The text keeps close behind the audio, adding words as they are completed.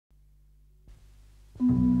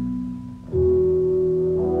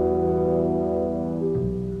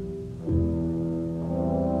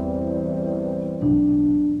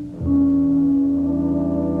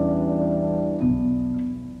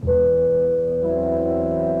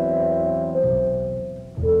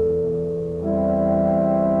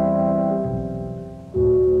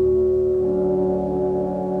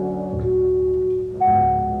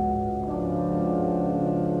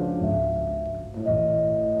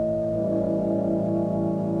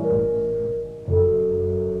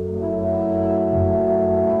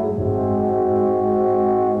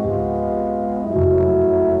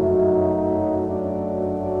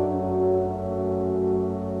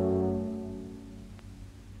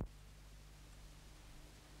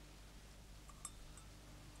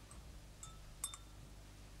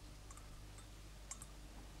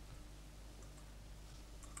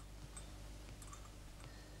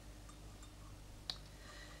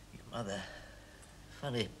Mother.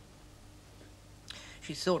 Funny.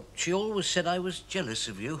 She always said I was jealous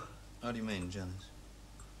of you. How do you mean, jealous?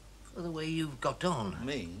 For the way you've got on.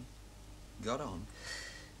 Me? Got on?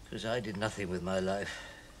 Because I did nothing with my life.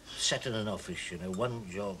 Sat in an office, you know, one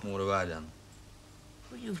job. What have I done?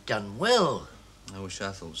 Well, you've done well. I wish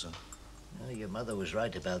I thought so. No, your mother was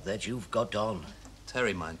right about that. You've got on.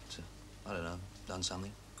 Terry might, I don't know, done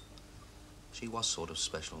something. She was sort of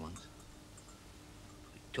special once.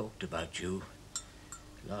 We talked about you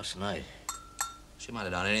last night. She might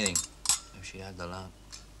have done anything if she had the luck.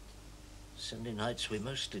 Sunday nights we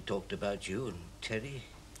mostly talked about you and Terry.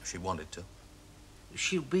 If she wanted to.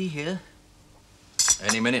 She'll be here.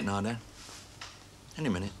 Any minute now, Dad. Any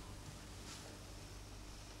minute.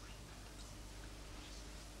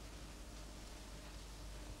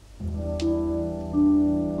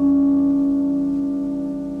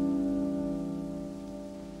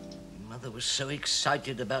 Mother was so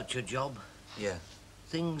excited about your job. Yeah.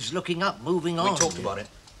 Things looking up, moving on. We talked about it.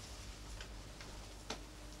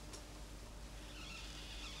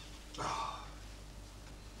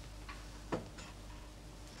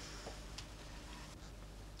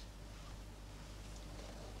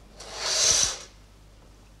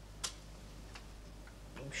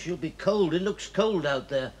 She'll be cold. It looks cold out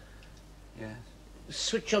there. Yeah.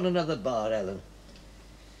 Switch on another bar, Alan.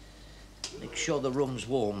 Make sure the room's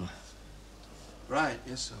warm. Right,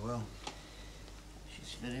 yes, I will.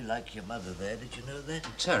 She's very like your mother there. Did you know that?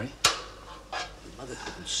 Terry? Your mother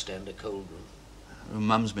couldn't stand a cold room. Her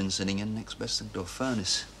mum's been sitting in next best to a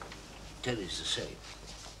furnace. Terry's the same.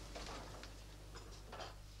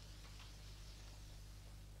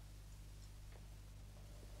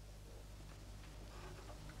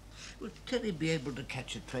 Will Terry be able to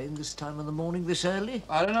catch a train this time of the morning, this early?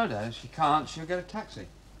 I don't know, Dad. If she can't, she'll get a taxi.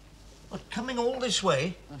 What, coming all this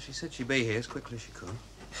way? Well, she said she'd be here as quickly as she could.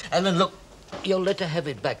 Alan, look, you'll let her have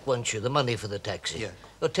it back, won't you, the money for the taxi? Yeah.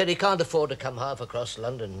 Well, Terry can't afford to come half across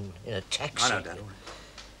London in a taxi. I know, Dad.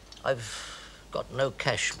 I've got no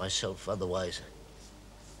cash myself otherwise.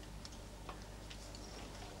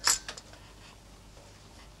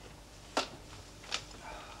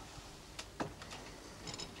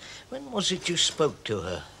 When was it you spoke to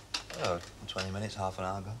her? Oh, 20 minutes, half an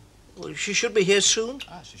hour ago. Well, she should be here soon.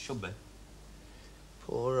 Ah, she should be.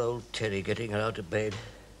 Poor old Terry getting her out of bed.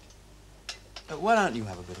 Why don't you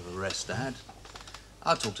have a bit of a rest, Dad?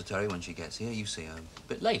 I'll talk to Terry when she gets here. You see her a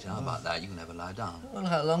bit later. How about that? You can never lie down. Well,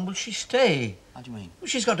 how long will she stay? How do you mean? Well,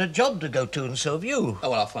 she's got a job to go to, and so have you.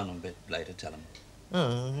 Oh, well, I'll phone them a bit later, tell them.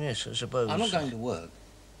 Oh, yes, I suppose. I'm not going to work.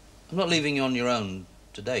 I'm not leaving you on your own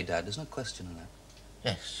today, Dad. There's no question of that.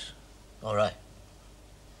 Yes. All right.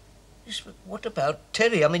 Yes, but what about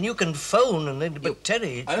Terry? I mean, you can phone and then... But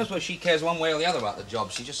Terry... I don't suppose she cares one way or the other about the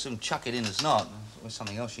job. She just soon chuck it in as not. There's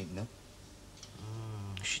something else she can do.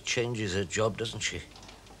 She changes her job, doesn't she?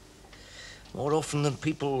 More often than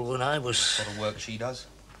people when I was... What sort of work she does?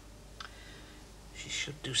 She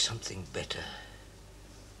should do something better.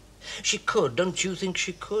 She could. Don't you think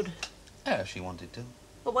she could? Yeah, if she wanted to.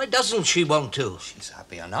 Well, why doesn't she want to? She's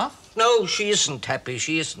happy enough. No, she isn't happy.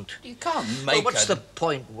 She isn't. You can't make well, what's her... the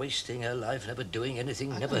point wasting her life, never doing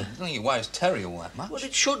anything, never... I don't think it worries Terry all that much. Well,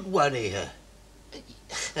 it should worry her.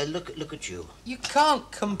 Now, look at you. You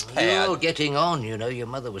can't compare... You're getting on, you know. Your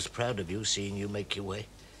mother was proud of you, seeing you make your way.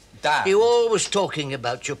 Dad. You always talking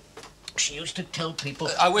about your... She used to tell people...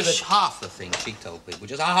 I wish half the things she told people,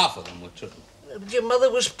 just half of them were true. Your mother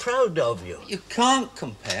was proud of you. You can't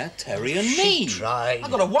compare Terry and She me. tried. I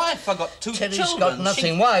got a wife, I got two Terry's children. got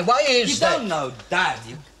nothing. Why? Why is that? You don't know, Dad.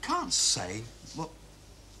 You can't say... Well,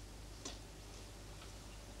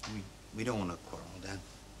 we don't want to quarrel, Dad.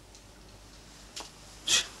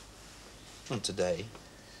 Not today.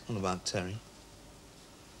 What about Terry?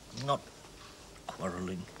 Not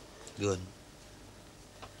quarrelling. Good.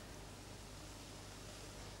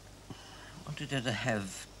 I wanted her to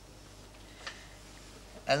have...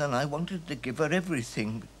 Ellen, I wanted to give her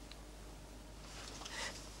everything.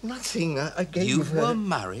 Nothing. I gave her... You were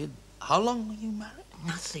married? How long were you married?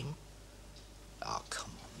 Nothing. Oh,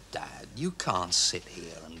 come on, Dad. You can't sit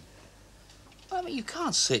here and... I mean, you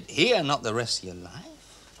can't sit here, not the rest of your life.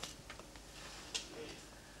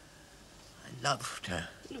 I loved her.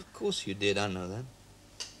 Well, of course you did, I know that.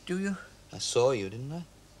 Do you? I saw you, didn't I?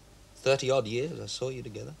 30-odd years I saw you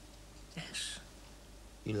together. Yes.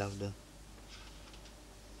 You loved her.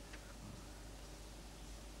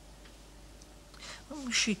 When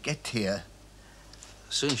will she get here?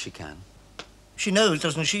 As soon as she can. She knows,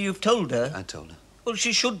 doesn't she? You've told her. I told her. Well,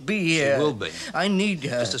 she should be here. She will be. I need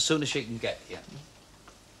her. Just as soon as she can get here.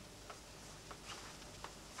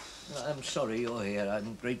 I'm sorry you're here.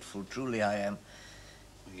 I'm grateful. Truly I am.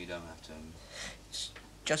 You don't have to. It's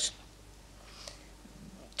just...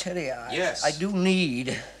 Terry, Yes. I do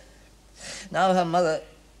need... Now her mother...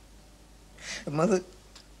 Her mother...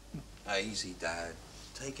 Easy, Dad.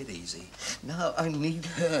 Take it easy. Now I need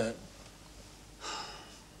her.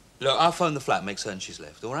 Look, I'll phone the flat, make certain she's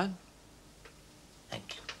left, all right?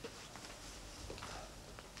 Thank you.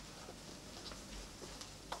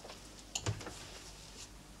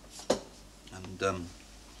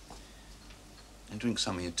 And drink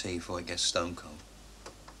some of your tea before it gets stone cold.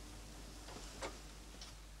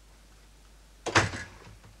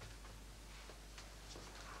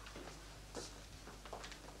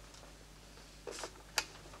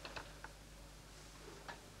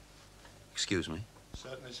 Excuse me.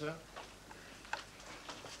 Certainly, sir.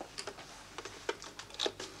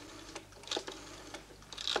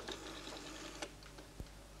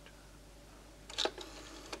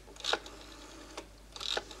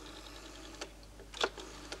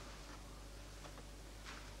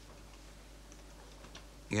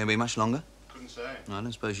 You gonna be much longer? Couldn't say. I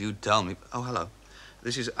don't suppose you'd tell me. Oh, hello.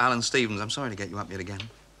 This is Alan Stevens. I'm sorry to get you up yet again.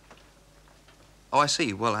 Oh, I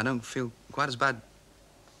see. Well, I don't feel quite as bad.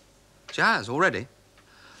 Jazz, already?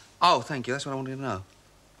 Oh, thank you. That's what I wanted to know.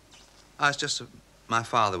 Oh, it's just that my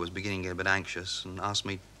father was beginning to get a bit anxious and asked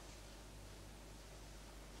me...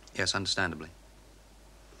 Yes, understandably.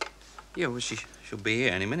 Yeah, well, she'll be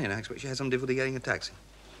here any minute. I expect she had some difficulty getting a taxi.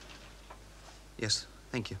 Yes,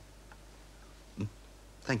 thank you.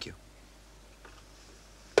 Thank you.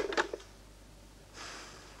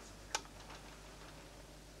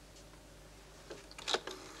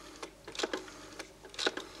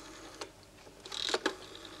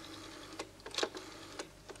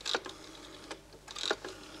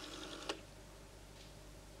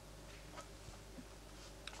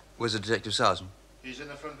 Where's the detective sergeant? He's in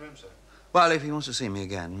the front room, sir. Well, if he wants to see me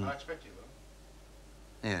again... I expect he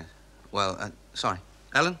will. Yeah. Well, sorry.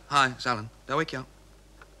 Ellen? Hi, it's Alan. Did I wake you up?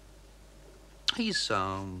 He's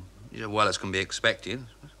well as can be expected.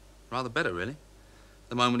 Rather better, really. At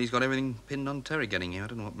the moment, he's got everything pinned on Terry getting here. I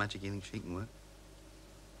don't know what magic he thinks she can work.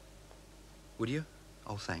 Would you?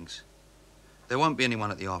 Oh, thanks. There won't be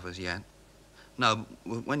anyone at the office yet. No,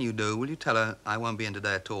 when you do, will you tell her I won't be in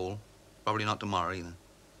today at all? Probably not tomorrow, either.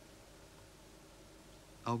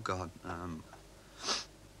 Oh, God.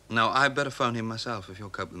 No, I'd better phone him myself if you'll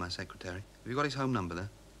cope with my secretary. Have you got his home number there?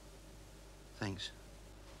 Thanks.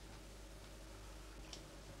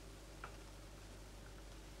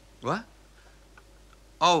 What?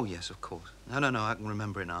 Oh, yes, of course. No, I can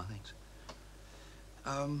remember it now, thanks.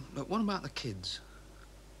 Look, what about the kids?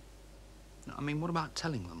 I mean, what about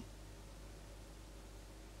telling them?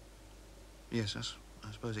 Yes,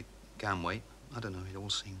 I suppose it can wait. I don't know, it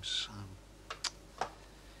all seems so...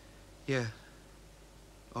 Yeah.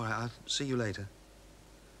 All right, I'll see you later.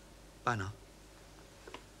 Bye now.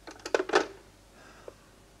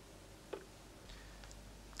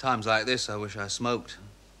 Times like this, I wish I smoked.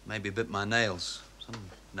 Maybe bit my nails. Some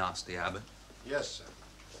nasty habit. Yes,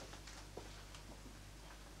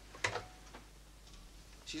 sir.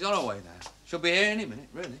 She's on her way now. She'll be here any minute,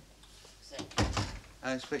 really.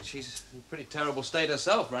 I expect she's in a pretty terrible state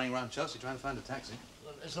herself, running around Chelsea trying to find a taxi.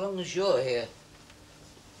 Well, as long as you're here.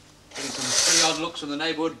 Getting some pretty odd looks from the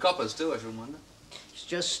neighborhood coppers, too, I shouldn't wonder. It's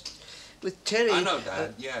just with Terry... I know,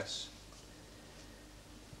 Dad, yes.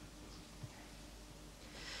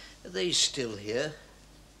 Are they still here?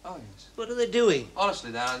 Oh, yes. What are they doing?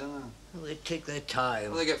 Honestly, Dad, I don't know. Well, they take their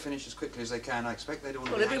time. Well, they get finished as quickly as they can. I expect they don't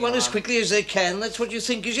want to Well, be everyone hanging as around. quickly as they can. That's what you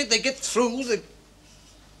think, is it? They get through.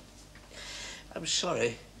 I'm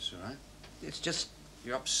sorry. It's all right. It's just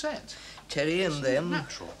You're upset. Terry and them.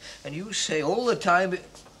 Natural. And you say all the time...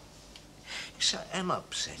 Yes, I am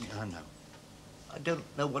upset. I know. I don't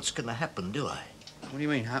know what's going to happen, do I? What do you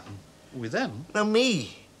mean, happen? With them? No,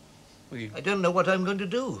 me. Well, you I don't know what I'm going to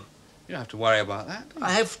do. don't have to worry about that, do you?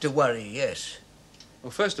 I have to worry, yes.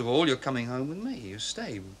 Well, first of all, you're coming home with me. You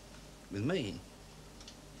stay with me.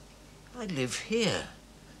 I live here.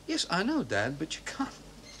 Yes, I know, Dad, but you can't...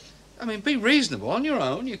 I mean, be reasonable on your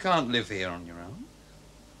own. You can't live here on your own.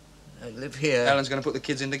 I live here. Ellen's going to put the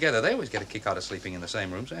kids in together. They always get a kick out of sleeping in the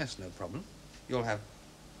same room, so that's no problem. You'll have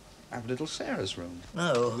little Sarah's room.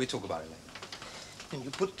 No. We talk about it later. Can you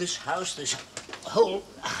put this whole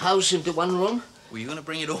house into one room? Were you going to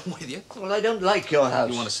bring it all with you? Well, I don't like your house.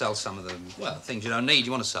 You want to sell some of the, well, things you don't need.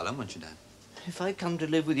 You want to sell them, won't you, Dad? If I come to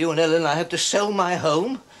live with you and Ellen, I have to sell my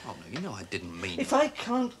home. Oh, no, you know I didn't mean If I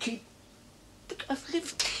can't keep... Look, I've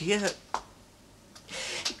lived here.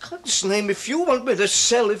 In God's name, if you want me to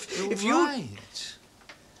sell, if you... Right.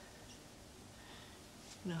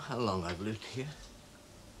 You know how long I've lived here?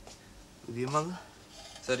 With your mother?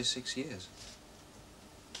 36 years.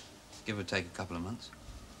 Give or take a couple of months.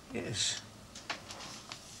 Yes.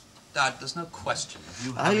 Dad, there's no question of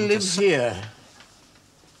you I having live to... here.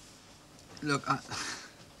 Look,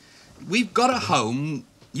 we've got a home.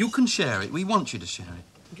 You can share it. We want you to share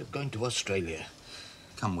it. You're going to Australia.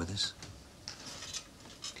 Come with us.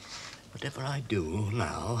 Whatever I do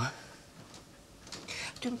now,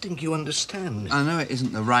 I don't think you understand. I know it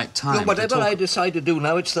isn't the right time. Look, whatever I decide to do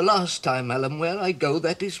now, it's the last time, Alan. Where I go,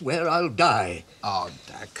 that is where I'll die. Oh,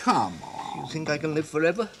 Dad, come on. You think I can live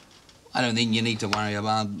forever? I don't think you need to worry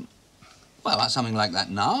about... Well, about something like that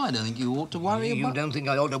now. I don't think you ought to worry about... You don't think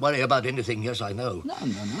I ought to worry about anything? Yes, I know. No.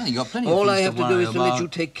 You got plenty of All things I have to do worry is to about. let you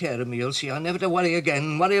take care of me. You'll see I'll never to worry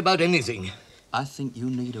again, worry about anything. I think you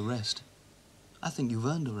need a rest. I think you've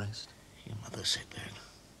earned a rest. Your mother said that.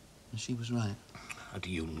 And she was right. How do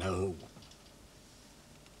you know?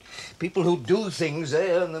 People who do things,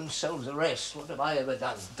 they earn themselves a rest. What have I ever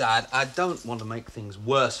done? Dad, I don't want to make things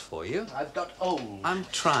worse for you. I've got old. I'm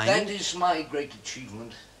trying. That is my great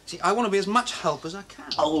achievement. See, I want to be as much help as I can.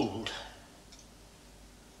 Old.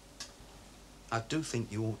 I do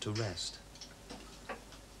think you ought to rest.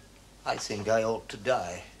 I think I ought to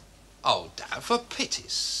die. Oh, Dad, for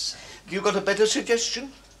pity's sake. You got a better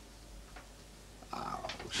suggestion? Oh.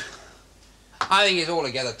 I think it's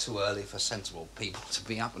altogether too early for sensible people to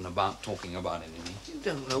be up and about talking about anything. You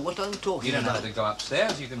don't know what I'm talking You don't about. have to go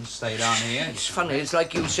upstairs. You can stay down here. It's funny. It's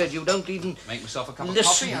like you said. You don't even Make myself a cup of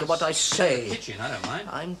listen coffee. to what I say. In the kitchen, I don't mind.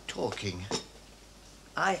 I'm talking.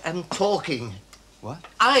 I am talking. What?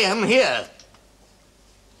 I am here.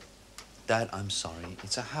 Dad, I'm sorry.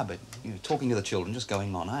 It's a habit. You're talking to the children, just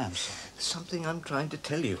going on. I am sorry. Something I'm trying to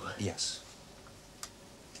tell you. Yes.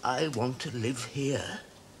 I want to live here.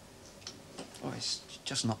 Oh, it's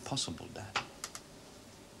just not possible, Dad.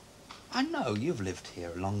 I know you've lived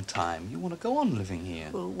here a long time. You want to go on living here.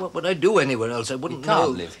 Well, what would I do anywhere else? I You wouldn't can't know.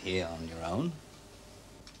 live here on your own.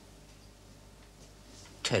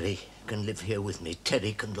 Terry can live here with me.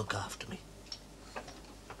 Terry can look after me.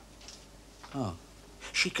 Oh.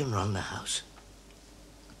 She can run the house.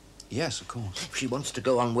 Yes, of course. If she wants to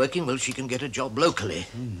go on working, well, she can get a job locally.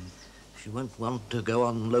 She won't want to go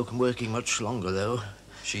on locum working much longer, though.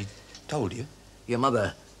 She told you? Your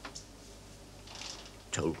mother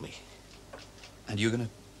told me. And you're going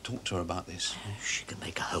to talk to her about this? She can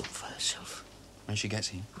make a home for herself. When she gets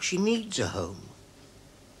here? She needs a home.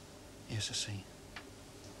 Yes, I see.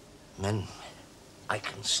 And then I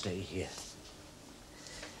can stay here.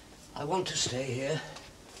 I want to stay here.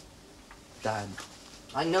 Dad,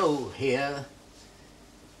 I know here.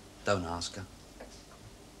 don't ask her.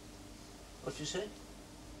 What you say?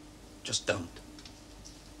 Just don't.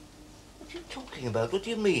 What are you talking about? What do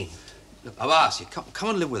you mean? Look, I've asked you. Come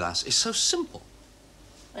and live with us. It's so simple.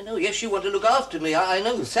 I know, yes, you want to look after me. I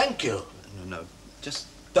know, thank you. No. Just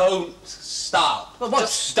don't start. Well, what?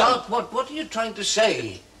 Just Start? don't. What are you trying to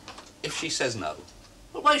say? If she says no.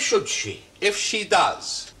 Well, why should she? If she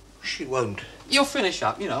does. She won't. You'll finish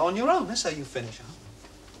up, on your own. That's how you finish up.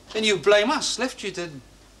 Then you blame us, left you to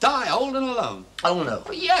die old and alone. Oh, no.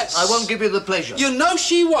 But yes. I won't give you the pleasure. You know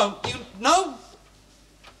she won't. You know.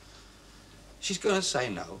 She's going to say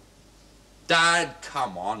no. Dad,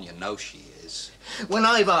 come on. You know she is. When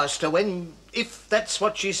I've asked her, if that's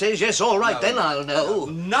what she says, yes, all right, No. then I'll know.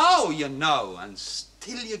 No, you know. And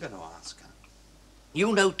still you're going to ask her.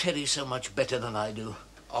 You know Terry so much better than I do.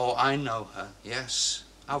 Oh, I know her, yes.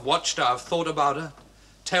 I've watched her, I've thought about her.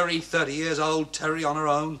 Terry, 30 years old, Terry on her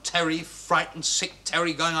own, Terry frightened, sick,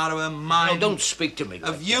 Terry going out of her mind. No, don't speak to me like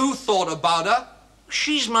Have you thought about her?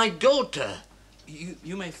 She's my daughter.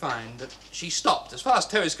 You may find that she stopped. As far as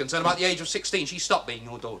Terry's concerned, about the age of 16, she stopped being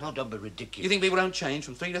your daughter. No, don't be ridiculous. You think people don't change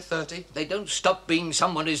from 3 to 30? They don't stop being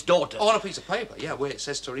somebody's daughter. Oh, on a piece of paper, yeah, where it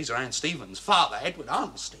says Teresa Ann Stevens, father Edward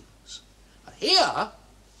Arnold Stevens. But here,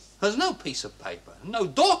 there's no piece of paper, no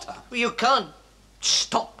daughter. Well, you can't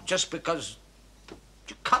stop just because...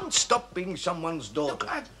 You can't stop being someone's daughter.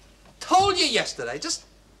 I told you yesterday, just...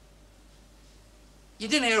 You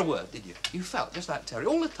didn't hear a word, did you? You felt just like Terry,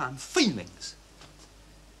 all the time, feelings.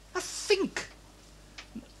 Now think.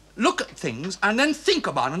 Look at things and then think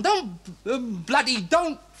about them.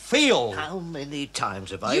 Don't feel. How many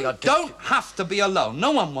times have I You got to... don't have to be alone.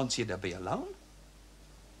 No one wants you to be alone.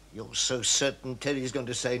 You're so certain Terry's going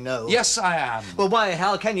to say no. Yes, I am. Well, why?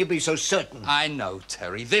 How can you be so certain? I know,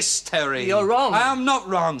 Terry. This Terry. You're wrong. I am not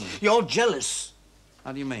wrong. You're jealous.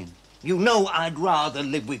 How do you mean? You know I'd rather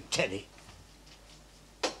live with Terry.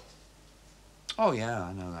 Oh, yeah,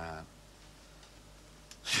 I know that.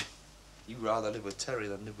 You'd rather live with Terry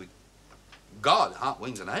than live with God, heart,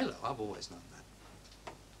 wings and halo. I've always known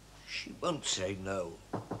that. She won't say no.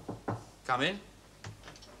 Come in.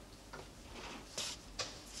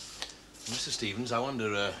 Mr. Stevens, I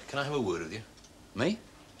wonder, can I have a word with you? Me?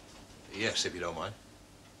 Yes, if you don't mind.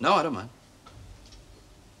 No, I don't mind.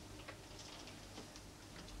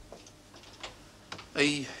 Hey,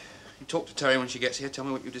 you talk to Terry when she gets here. Tell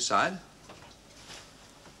me what you decide.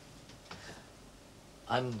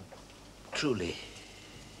 I'm truly...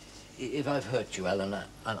 If I've hurt you, Alan,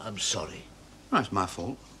 I'm sorry. No, it's my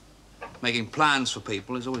fault. Making plans for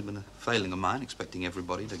people has always been a failing of mine, expecting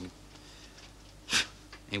everybody to...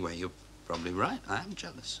 Anyway, you're probably right. I am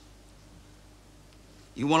jealous.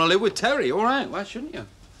 You want to live with Terry, all right. Why shouldn't you?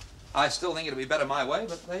 I still think it'd be better my way,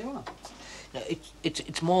 but there you are. No,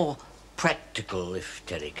 it's more practical if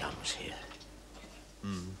Terry comes here. Why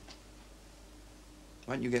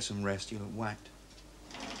don't you get some rest? You look whacked.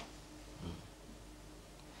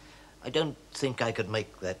 I don't think I could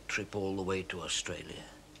make that trip all the way to Australia.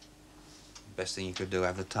 Best thing you could do,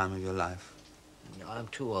 have the time of your life. No, I'm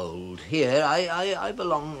too old. Here, I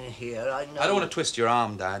belong here. I know. I don't want to twist your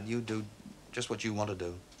arm, Dad. You do just what you want to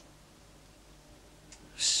do.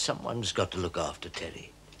 Someone's got to look after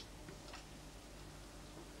Terry.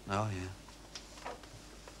 Oh,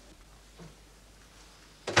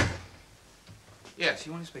 yeah. Yes,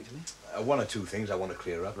 you want to speak to me? One or two things I want to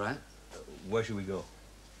clear up. Right. Where should we go?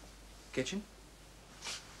 Kitchen?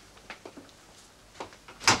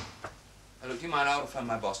 Look, do you mind? I'll phone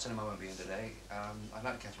my boss. Tell him I won't be in today. I'd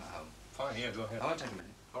like to catch him at home. Fine, yeah, go ahead. I won't take a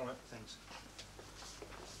minute. All right. Thanks.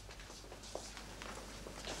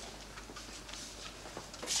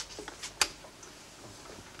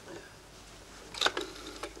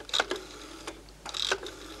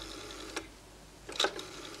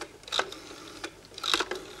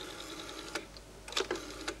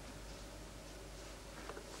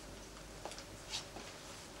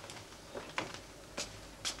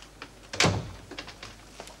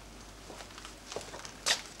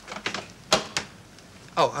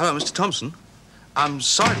 Oh, hello, Mr. Thompson. I'm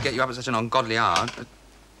sorry to get you up at such an ungodly hour.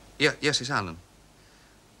 Yes, it's Alan.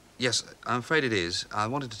 Yes, I'm afraid it is. I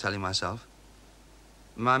wanted to tell you myself.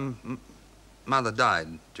 My mother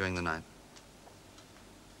died during the night.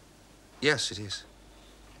 Yes, it is.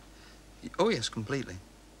 Oh, yes, completely.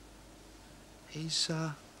 He's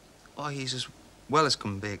as well as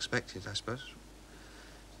can be expected, I suppose.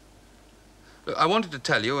 Look, I wanted to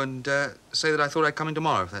tell you and say that I thought I'd come in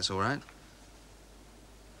tomorrow, if that's all right.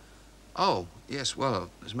 Oh, yes, well,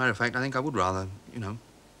 as a matter of fact, I think I would rather, you know.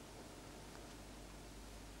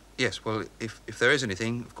 Yes, well, if there is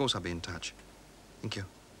anything, of course I'll be in touch. Thank you.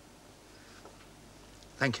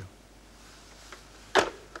 Thank you.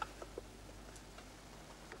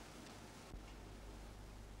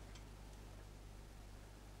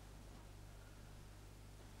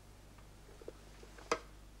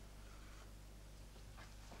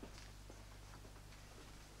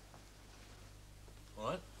 All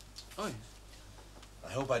right. Oh, yes.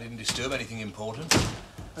 I hope I didn't disturb anything important.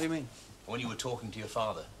 What do you mean? When you were talking to your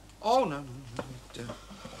father. Oh, no.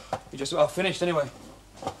 You just about finished anyway.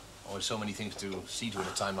 Always so many things to see to at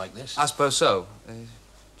a time like this. I suppose so.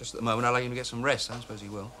 Just at the moment, I'd like him to get some rest. I suppose he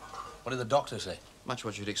will. What did the doctor say? Much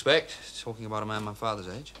what you'd expect, talking about a man my father's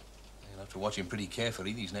age. You'll have to watch him pretty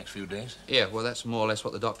carefully these next few days. Yeah, well, that's more or less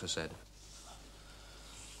what the doctor said.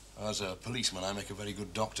 As a policeman, I make a very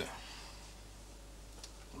good doctor.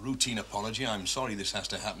 Routine apology. I'm sorry this has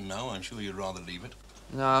to happen now. I'm sure you'd rather leave it.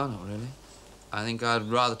 No, not really. I think I'd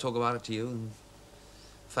rather talk about it to you than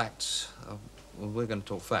facts. Well, we're going to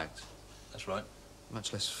talk facts. That's right.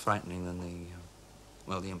 Much less frightening than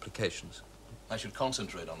the implications. I should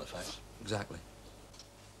concentrate on the facts. Exactly.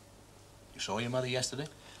 You saw your mother yesterday?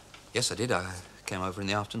 Yes, I did. I came over in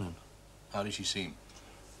the afternoon. How did she seem?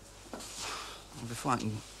 Before I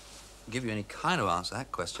can give you any kind of answer to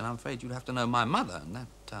that question, I'm afraid you'd have to know my mother, and that,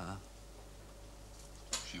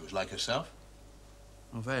 She was like herself?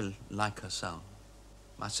 well, very like herself.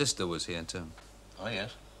 My sister was here, too. Oh,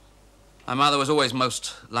 yes. My mother was always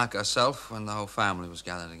most like herself when the whole family was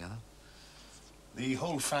gathered together. The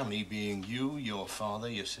whole family being you, your father,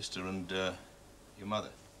 your sister, and, your mother?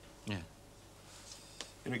 Yeah.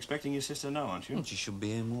 You're expecting your sister now, aren't you? Well, she should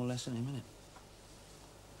be here more or less any minute.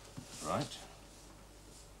 Right.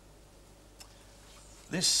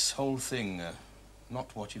 This whole thing,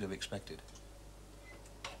 not what you'd have expected.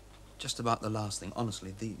 Just about the last thing,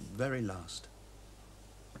 honestly, the very last.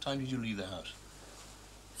 What time did you leave the house?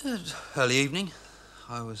 Early evening.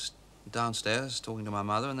 I was downstairs talking to my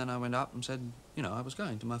mother, and then I went up and said, you know, I was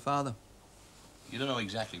going to my father. You don't know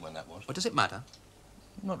exactly when that was? What does it matter?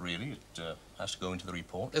 Not really. It has to go into the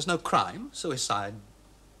report. There's no crime. Suicide.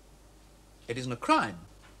 It isn't a crime.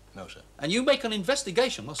 No, sir. And you make an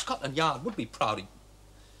investigation. Well, Scotland Yard would be proud of you.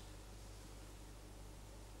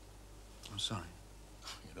 I'm sorry.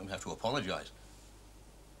 You don't have to apologize.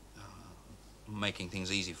 I'm making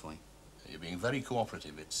things easy for you. You're being very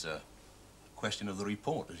cooperative. It's a question of the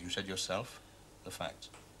report, as you said yourself, the facts.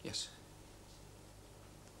 Yes.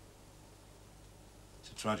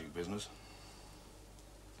 It's a tragic business.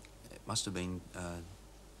 It must have been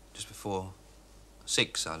just before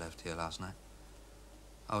 6 I left here last night.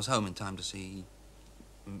 I was home in time to see,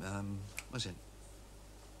 what's it?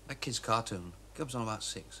 That kid's cartoon. Comes on about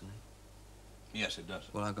 6, isn't it? Yes, it does.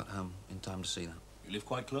 Well, I got home in time to see that. You live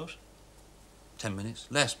quite close? 10 minutes.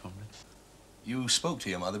 Less, probably. You spoke to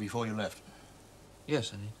your mother before you left?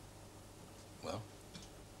 Yes, I did. Well?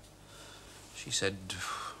 She said,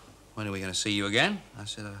 when are we going to see you again? I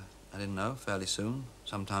said, I didn't know, fairly soon,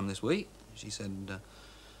 sometime this week. She said,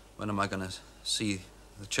 when am I going to see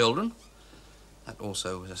the children? That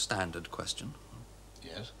also was a standard question.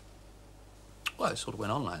 Yes? Well, it sort of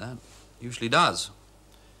went on like that. Usually does.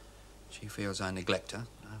 She feels I neglect her.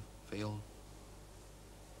 I feel...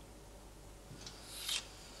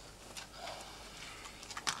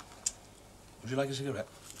 Would you like a cigarette?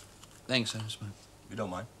 Thanks, I smoke. You don't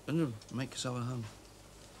mind? No, make yourself at home.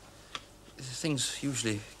 Things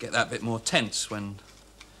usually get that bit more tense when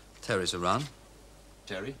Terry's around.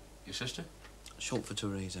 Terry? Your sister? Short for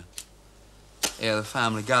Teresa. Yeah, the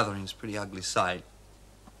family gathering's a pretty ugly sight.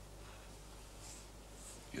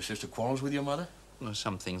 Your sister quarrels with your mother? Well,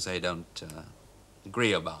 some things they don't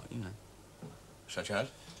agree about, you know. Such as?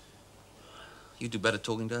 You do better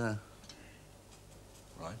talking to her.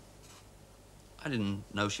 Right. I didn't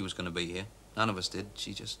know she was going to be here. None of us did.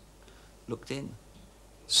 She just looked in.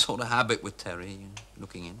 Sort of habit with Terry, you know,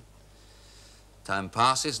 looking in. Time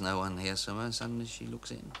passes, no one hears from her, suddenly she looks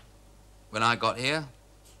in. When I got here,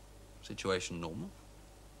 situation normal.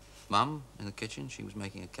 Mum in the kitchen, she was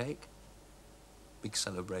making a cake. Big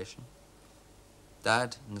celebration.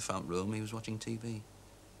 Dad in the front room, he was watching TV.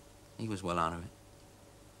 He was well out of it.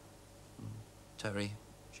 Terry,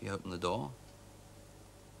 she opened the door,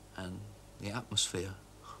 and the atmosphere.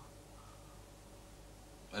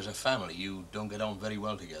 As a family, you don't get on very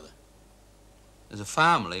well together. As a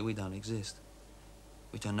family, we don't exist.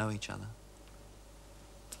 We don't know each other.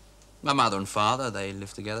 My mother and father, they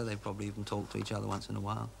live together. They probably even talk to each other once in a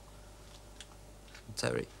while. And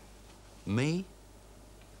Terry, me?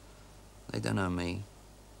 They don't know me.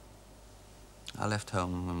 I left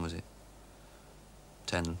home, when was it?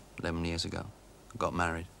 10, 11 years ago. Got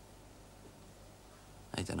married.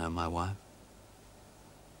 They don't know my wife.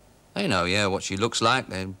 They know, yeah, what she looks like.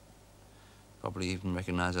 They probably even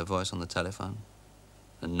recognize her voice on the telephone.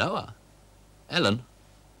 And know her. Ellen.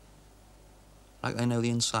 Like they know the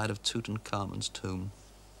inside of Tutankhamun's tomb.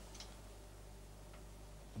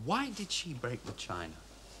 Why did she break the china?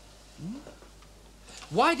 Hmm?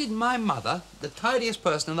 Why did my mother, the tidiest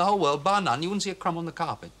person in the whole world, bar none, you wouldn't see a crumb on the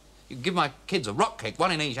carpet? You could give my kids a rock cake,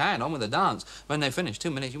 one in each hand, on with the dance. When they finish,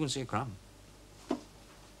 2 minutes, you wouldn't see a crumb.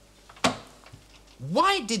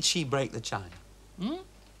 Why did she break the china? Hmm?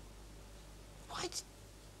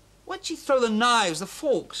 Why'd she throw the knives, the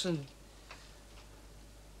forks, and...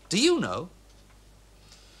 Do you know?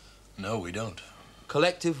 No, we don't.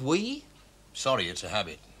 Collective we? Sorry, it's a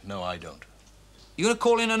habit. No, I don't. You gonna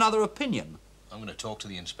call in another opinion? I'm going to talk to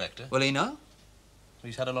the inspector. Will he know?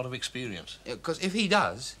 He's had a lot of experience. Because if he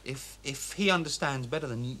does, if he understands better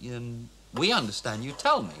than we understand, you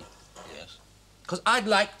tell me. Yes. Because I'd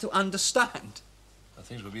like to understand. Well,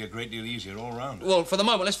 things would be a great deal easier all round. Well, for the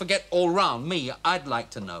moment, let's forget all round. Me, I'd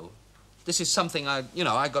like to know. This is something I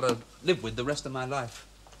got to live with the rest of my life.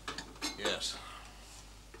 Yes.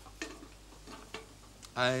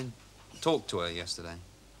 I talked to her yesterday.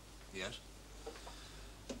 Yes?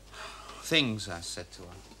 Things I said to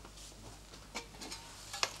her.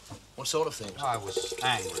 What sort of things? I was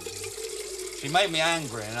angry. She made me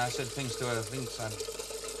angry, and I said things to her, things I'd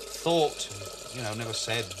thought, never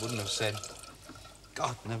said, wouldn't have said.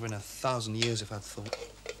 God, never in 1,000 years if I'd thought.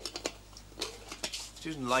 It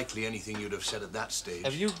isn't likely anything you'd have said at that stage.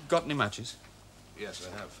 Have you got any matches? Yes,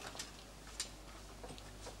 I have.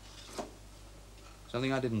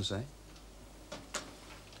 Something I didn't say?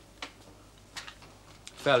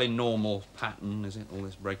 Fairly normal pattern, is it? All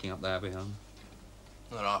this breaking up the happy home.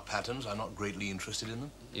 There are patterns. I'm not greatly interested in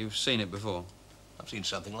them. You've seen it before? I've seen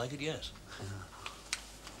something like it, yes.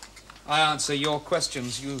 I answer your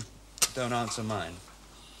questions. You don't answer mine.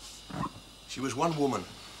 She was one woman,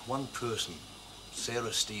 one person.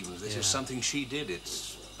 Sarah Stevens. This is something she did.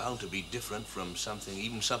 It's bound to be different from something,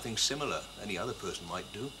 even something similar any other person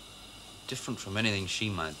might do. Different from anything she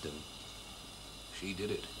might do. She did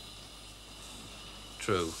it.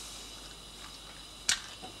 True.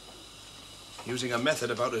 Using a method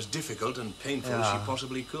about as difficult and painful as she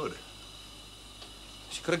possibly could.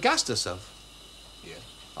 She could have gassed herself. Yes.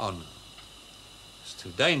 Oh, no. It's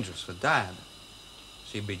too dangerous for Dad.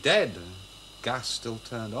 She'd be dead. Gas still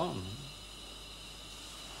turned on.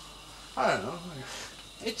 I don't know.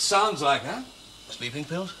 It sounds like her. Sleeping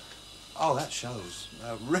pills? Oh, that shows.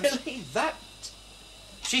 Really? That?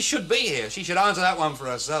 She should be here. She should answer that one for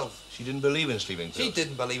herself. She didn't believe in sleeping pills. She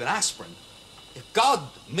didn't believe in aspirin. If God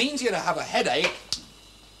means you to have a headache,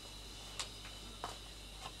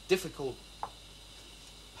 difficult,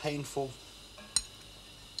 painful,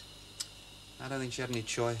 I don't think she had any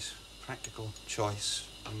choice, practical choice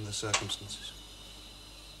in the circumstances.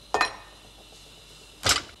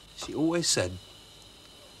 She always said,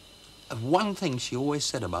 of one thing she always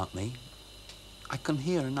said about me, I can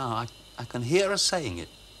hear her now, I can hear her saying it.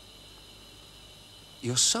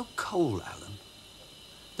 You're so cold, Alan.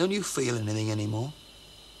 Don't you feel anything anymore?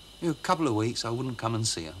 A couple of weeks, I wouldn't come and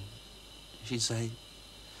see her. She'd say,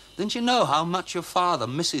 don't you know how much your father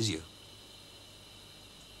misses you?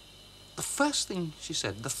 The first thing she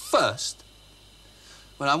said,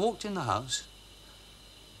 when I walked in the house,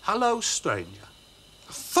 hello, stranger.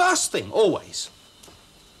 The first thing, always.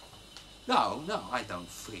 No, I don't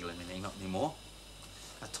feel anything, not anymore.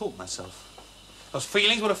 I taught myself. Those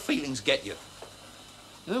feelings, what do feelings get you?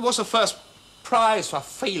 What's the first prize for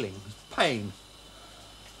feeling? Pain.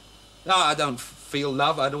 No, I don't feel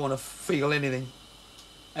love. I don't want to feel anything.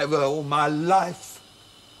 Ever, all my life.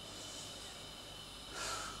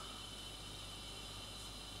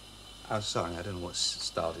 I'm sorry, I don't know what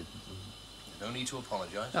started. No need to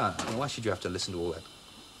apologize. No, why should you have to listen to all that?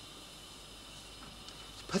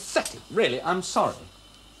 It's pathetic, really. I'm sorry.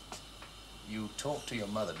 You talked to your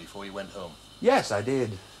mother before you went home? Yes, I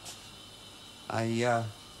did. I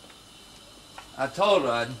told her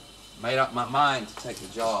I'd made up my mind to take the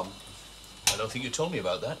job. I don't think you told me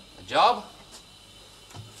about that. A job?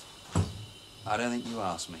 I don't think you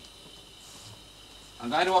asked me. I'm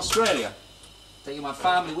going to Australia, taking my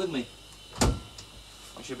family with me.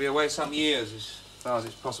 I should be away some years, as far as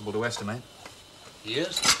it's possible to estimate.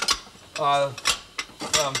 Years? Well,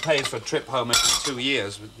 I'm paid for a trip home every 2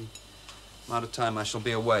 years, but the amount of time I shall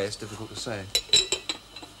be away, it's difficult to say.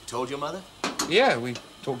 You told your mother? Yeah, we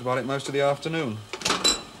talked about it most of the afternoon.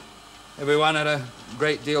 Everyone had a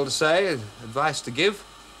great deal to say, advice to give.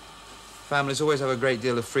 Families always have a great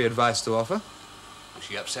deal of free advice to offer. Was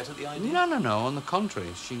she upset at the idea? No. On the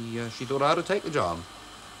contrary, she thought I ought to take the job.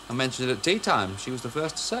 I mentioned it at tea time. She was the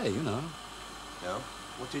first to say, you know. No?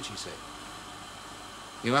 What did she say?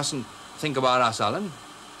 You mustn't think about us, Alan.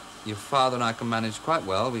 Your father and I can manage quite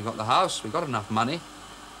well. We've got the house, we've got enough money.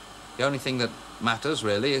 The only thing that matters,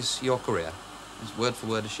 really, is your career. It's word for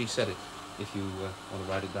word as she said it, if you want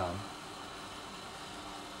to write it down.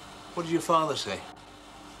 What did your father say?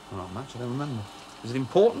 Not much, I don't remember. Is it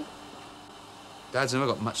important? Dad's never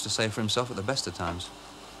got much to say for himself at the best of times.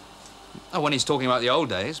 Oh, when he's talking about the old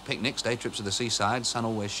days, picnics, day trips to the seaside, sun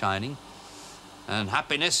always shining, and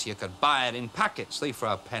happiness, you could buy it in packets, 3 for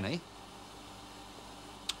a penny.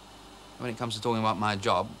 When it comes to talking about my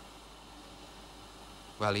job,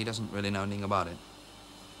 well, he doesn't really know anything about it.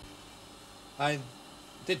 I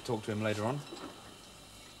did talk to him later on.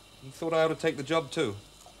 He thought I ought to take the job, too.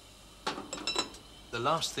 The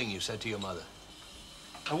last thing you said to your mother?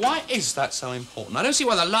 And why is that so important? I don't see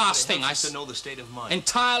why the last thing I... to know the state of mind.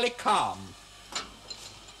 Entirely calm.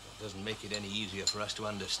 Doesn't make it any easier for us to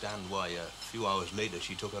understand why a few hours later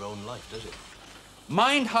she took her own life, does it?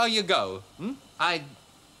 Mind how you go, I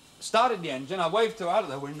started the engine, I waved to her out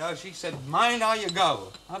of the window, she said, mind how you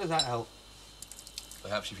go. How does that help?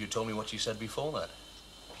 Perhaps if you told me what she said before that.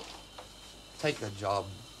 Take the job,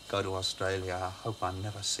 go to Australia. I hope I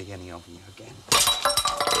never see any of you again.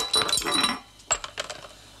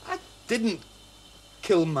 I didn't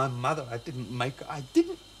kill my mother. I didn't make her. I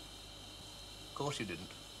didn't. Of course you didn't.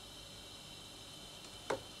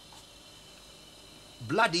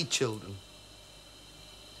 Bloody children.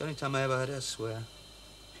 It's the only time I ever heard her swear.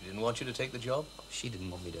 She didn't want you to take the job? She didn't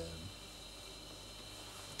want me to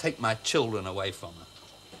take my children away from her.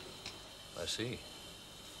 I see.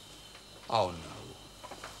 Oh,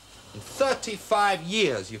 no. In 35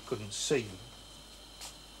 years, you couldn't see.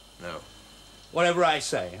 No. Whatever I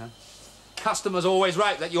say, huh? Customer's always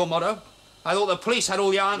right, that your motto? I thought the police had all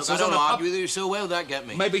the answers. Look, I don't on the argue with you, so well that get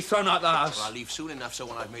me. Maybe thrown out the house. Well, I'll leave soon enough so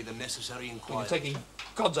when I've made the necessary inquiries. You're taking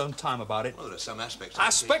God's own time about it. Well, there are some aspects.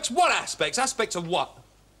 Aspects? What aspects? Aspects of what?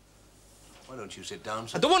 Why don't you sit down,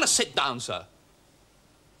 sir? I don't want to sit down, sir.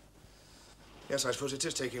 Yes, I suppose it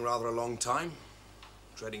is taking rather a long time.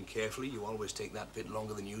 Treading carefully, you always take that bit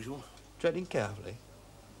longer than usual. Treading carefully?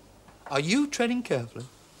 Are you treading carefully?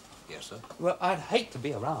 Yes, sir. Well, I'd hate to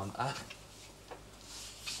be around.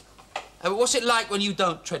 What's it like when you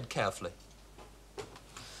don't tread carefully?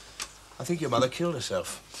 I think your mother killed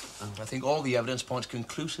herself. I think all the evidence points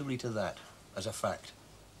conclusively to that, as a fact.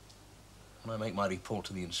 When I make my report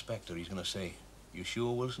to the inspector, he's going to say, "You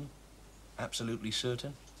sure, Wilson? Absolutely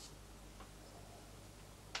certain?"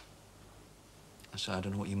 Sir, I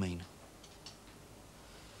don't know what you mean.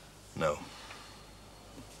 No.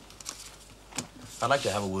 I'd like to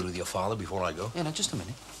have a word with your father before I go. Yeah, now, just a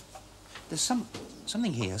minute. There's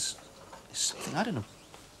something here. There's something, I don't know.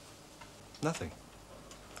 Nothing.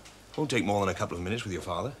 Won't take more than a couple of minutes with your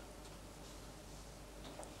father.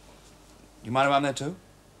 You mind if I'm there too?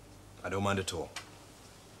 I don't mind at all.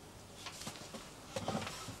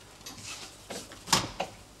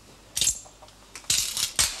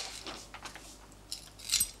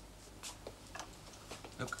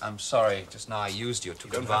 Look, I'm sorry. Just now I used you. You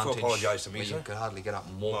don't have to apologise to me, sir. You could hardly get up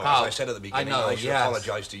and walk Well, out. as I said at the beginning, I should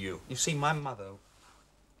apologise to you. You see, my mother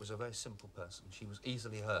was a very simple person. She was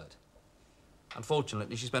easily hurt.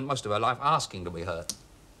 Unfortunately, she spent most of her life asking to be hurt.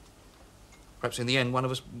 Perhaps in the end, one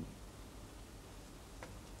of us...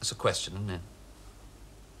 That's a question, isn't it?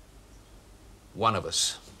 One of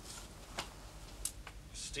us.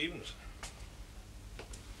 Stevens.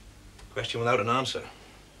 Question without an answer.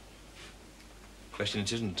 Question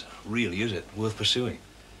it isn't really, is it? Worth pursuing.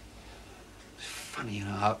 It's funny, you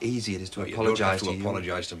know, how easy it is to Well, apologise to you. you. Don't have to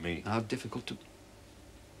apologise to me. How difficult to...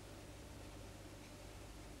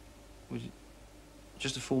 Was it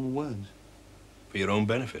just a form of words? For your own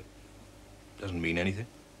benefit. Doesn't mean anything.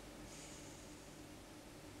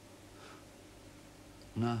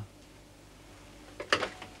 No.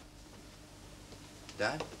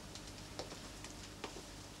 Dad?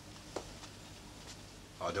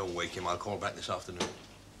 Oh, don't wake him. I'll call back this afternoon.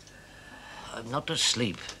 I'm not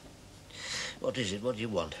asleep. What is it? What do you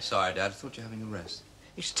want? Sorry, Dad. I thought you were having a rest.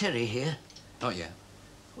 Is Terry here? Not yet.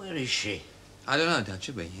 Where is she? I don't know, Dad.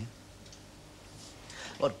 She'll be here.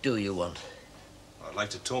 What do you want? I'd like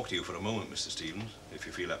to talk to you for a moment, Mr. Stevens, if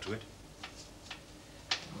you feel up to it.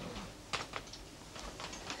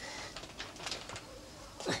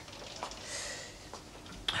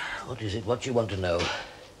 What is it? What do you want to know?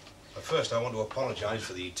 But first, I want to apologise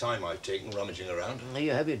for the time I've taken rummaging around.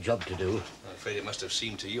 You have your job to do. I'm afraid it must have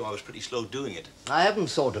seemed to you I was pretty slow doing it. I haven't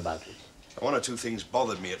thought about it. One or two things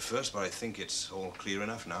bothered me at first, but I think it's all clear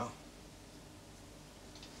enough now.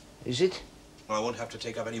 Is it? Well, I won't have to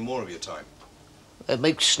take up any more of your time. It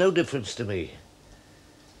makes no difference to me.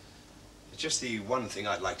 It's just the one thing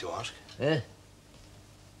I'd like to ask. Eh?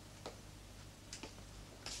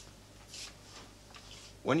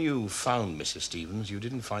 When you found Mrs. Stevens, you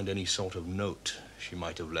didn't find any sort of note she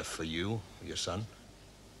might have left for you or your son?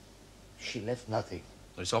 She left nothing.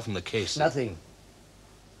 It's often the case that... Nothing.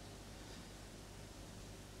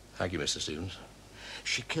 Thank you, Mr. Stevens.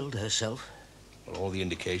 She killed herself. Well, all the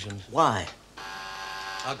indications. Why?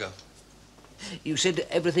 I'll go. You said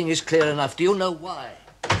everything is clear enough. Do you know why?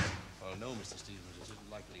 Well, no, Mr. Stevens. It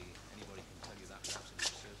isn't likely anybody can tell you that with absolute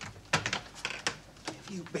certainty. Where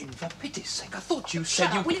have you been, for pity's sake? I thought you said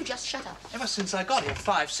Shut up. Will you just shut up? Ever since I got here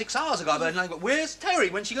 5-6 hours ago, I've heard nothing but, where's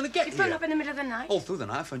Terry? When's she going to get You here? phoned up in the middle of the night. All through the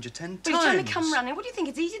night, I phoned you 10 Well, times. you told me come running. What do you think?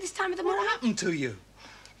 It's easy this time of the morning? What happened to you?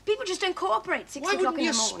 People just don't cooperate 6 Why o'clock wouldn't in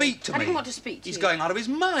you the morning. speak to me? I didn't want to speak to you. He's going out of his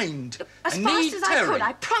mind. As I fast need as Terry. I could,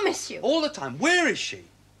 I promise you. All the time. Where is she?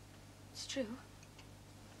 It's true.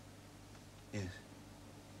 Yes.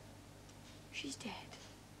 She's dead.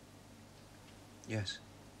 Yes.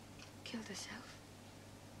 Killed herself.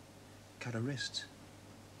 Cut her wrists.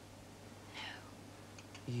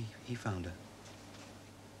 No. He found her.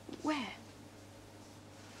 Where?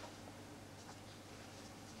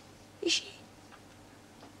 Is she?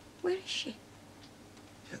 Where is she?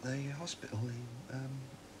 At the hospital, the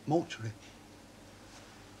mortuary.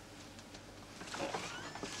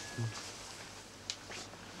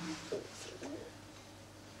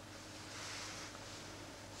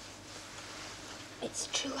 It's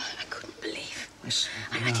true. I couldn't believe. Yes,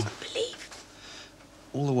 I no. didn't believe.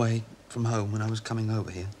 All the way from home when I was coming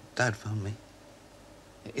over here, Dad found me.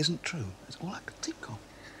 It isn't true. That's all I could think of.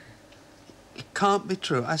 It can't be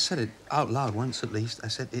true. I said it out loud once at least. I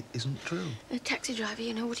said it isn't true. A taxi driver,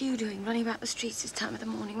 you know, what are you doing running about the streets this time of the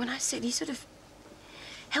morning? When I said, he sort of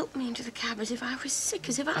helped me into the cab as if I was sick,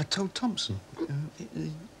 as if I... I told Thompson.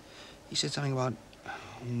 He said something about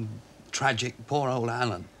tragic, poor old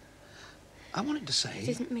Alan. I wanted to say... It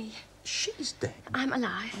isn't me. She's dead. I'm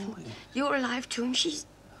alive. Oh, And you're alive too, and she's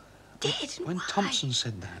dead. When Why? Thompson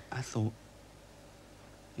said that, I thought,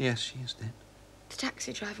 yes, she is dead. The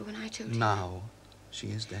taxi driver, when I told him. No, she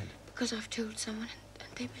is dead. Because I've told someone, and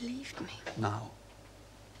they believed me. No.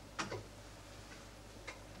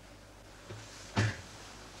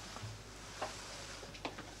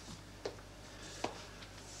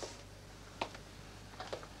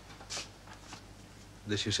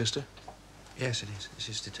 This your sister? Yes, it is. This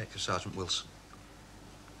is Detective Sergeant Wilson.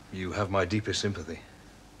 You have my deepest sympathy.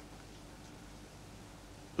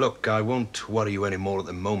 Look, I won't worry you any more at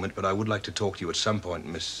the moment, but I would like to talk to you at some point,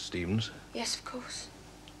 Miss Stevens. Yes, of course.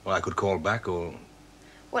 Well, I could call back, or...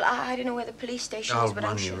 Well, I don't know where the police station is, but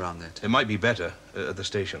I'm run you sure. around there, It might be better at the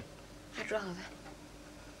station. I'd rather.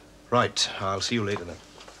 Right, I'll see you later then.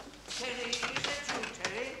 Terry, is that you,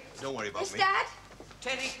 Terry? Don't worry about Yes, me. Dad?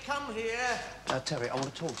 Terry, come here. Terry, I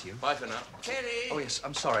want to talk to you. Bye for now. Terry. Oh, yes,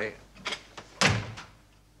 I'm sorry.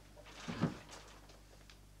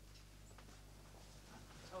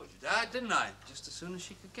 Told you, Dad, didn't I? Just as soon as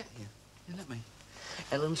she could get here. You let me.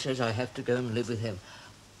 Ellen says I have to go and live with him.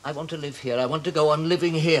 I want to live here. I want to go on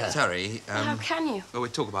living here. Terry, How can you? well, we'll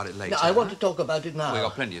talk about it later. No, I want to talk about it now. We've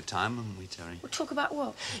got plenty of time, haven't we, Terry? We'll talk about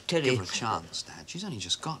what? Terry, Give her a chance, Dad. She's only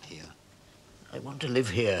just got here. I want to live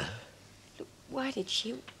here. Look, why did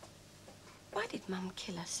Mum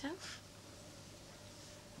kill herself?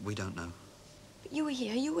 We don't know. But you were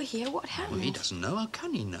here. What happened? Well, he doesn't know. How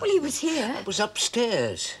can he know? Well, he was here. I was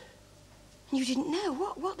upstairs. And you didn't know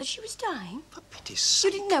what, that she was dying? For pity's You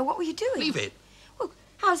sake. didn't know. What were you doing? Leave it. Well,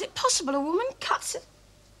 how is it possible a woman cuts it?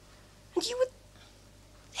 And you were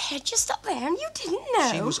there, just up there, and you didn't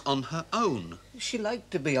know? She was on her own. She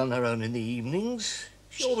liked to be on her own in the evenings.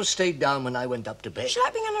 She always stayed down when I went up to bed. She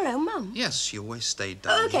liked being on her own, Mum. Yes, she always stayed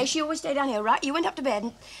down. Oh, okay, she always stayed down here, right? You went up to bed,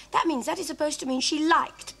 and that is supposed to mean she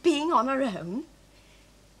liked being on her own.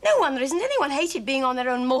 No wonder isn't anyone hated being on their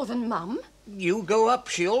own more than Mum. You go up,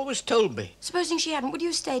 she always told me. Supposing she hadn't, would you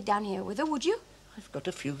have stayed down here with her, would you? I've got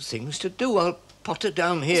a few things to do. I'll potter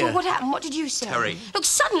down here. So what happened? What did you say? Terry. Look,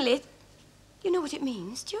 suddenly... You know what it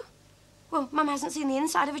means, do you? Well, Mum hasn't seen the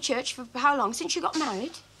inside of a church for how long? Since you got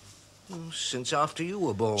married? Oh, since after you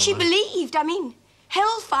were born. She believed,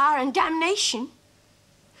 hellfire and damnation.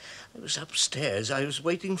 I was upstairs. I was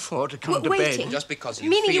waiting for her to come to Waiting? bed. Just because you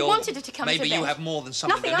Meaning feel you wanted her to come to maybe bed. you have more than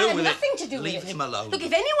something Nothing, to I do had with nothing it. to do with Leave it. him alone. Look,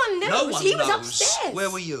 if anyone knows, no one he was knows. upstairs. Where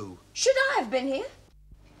were you? Should I have been here?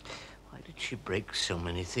 Why did she break so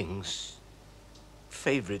many things?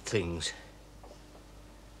 Favorite things.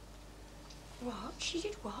 What? She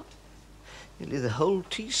did what? Nearly the whole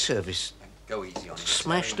tea service. Go easy on him.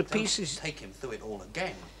 Smashed Terry. to pieces. Don't take him through it all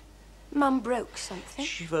again. Mum broke something.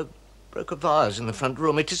 She broke a vase in the front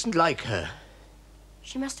room. It isn't like her.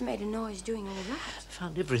 She must have made a noise doing all that. I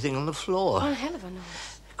found everything on the floor. One hell of a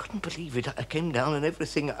noise. I couldn't believe it. I came down and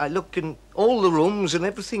everything. I looked in all the rooms and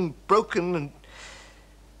everything broken and...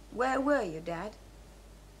 Where were you, Dad?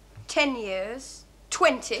 10 years?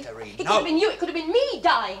 20? Terry, It could no. have been you. It could have been me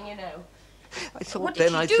dying, you know. I thought What then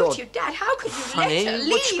did I you do thought... to you, Dad? How could you Honey, let her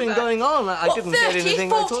leave what's been her? going on? I What, didn't 30, get anything.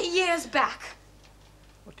 40 I thought... years back?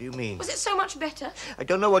 What do you mean? Was it so much better? I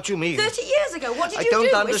don't know what you mean. 30 years ago, what did I you do?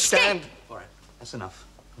 don't understand. Escape? All right, that's enough.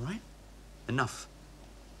 All right? Enough.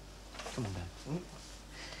 Come on, Dad.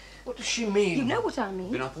 What does she mean? You know what I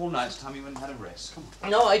mean. Been up all night. It's time you went and had a rest. Come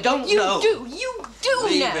on. No, I don't You know. do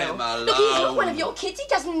Leave know. him Look, he's not alone. one of your kids. He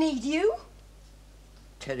doesn't need you.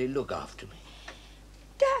 Terry, look after me.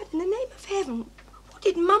 Dad, in the name of heaven, what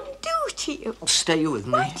did Mum do to you? Stay with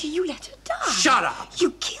me. Why do you let her die? Shut up!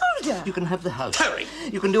 You killed her. You can have the house. Terry!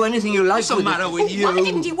 You can do anything you like What's the with matter it. with you? Why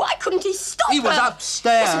didn't he? Why couldn't he stop He was her?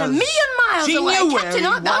 upstairs. Listen, a million miles She away. knew where Captain he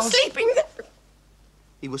Art now was. sleeping there.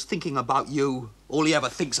 He was thinking about you. All he ever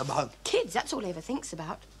thinks about. Kids, that's all he ever thinks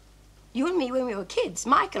about. You and me when we were kids,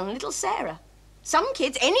 Michael and little Sarah. Some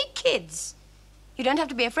kids, any kids. You don't have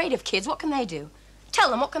to be afraid of kids. What can they do? Tell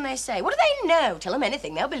them, what can they say? What do they know? Tell them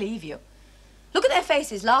anything, they'll believe you. Look at their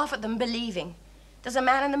faces, laugh at them, believing. There's a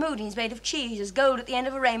man in the moon, he's made of cheese. There's gold at the end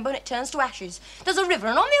of a rainbow and it turns to ashes. There's a river,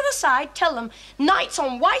 and on the other side, tell them, knights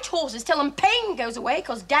on white horses, tell them pain goes away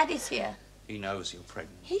because Dad is here. He knows you're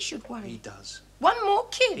pregnant. He should worry. He does. One more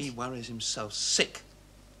kid. He worries himself sick.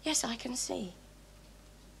 Yes, I can see.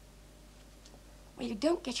 Well, you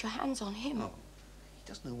don't get your hands on him. Oh, he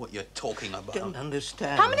doesn't know what you're talking about. Don't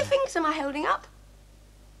understand. How many fingers am I holding up?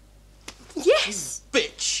 Yes.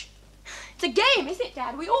 Bitch! It's a game, isn't it,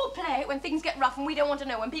 Dad? We all play it when things get rough and we don't want to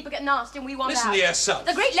know, when people get nasty and we want Listen out. to yourself.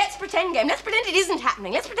 The great let's pretend game. Let's pretend it isn't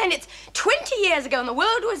happening. Let's pretend it's 20 years ago and the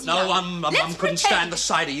world was young. No, Mum Let's couldn't pretend- stand the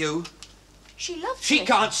sight of you. She loves me. She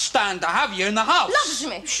can't stand to have you in the house. Loves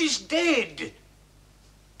me. She's dead.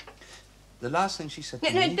 The last thing she said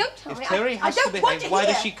to No, me, don't tell if me. Terry I has to don't want behave, to why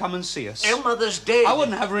hear. does she come and see us? Your mother's dead. I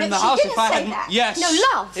wouldn't have her in No, the she house didn't if I say hadn't. that. Yes.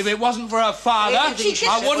 No, love. If it wasn't for her father, She didn't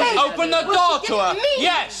I wouldn't say open that. the Well, door she to her. didn't mean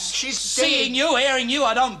Yes. She's Seeing dead. you, hearing you,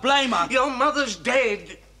 I don't blame her. Your mother's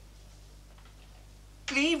dead.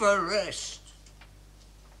 Leave her rest.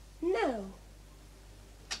 No.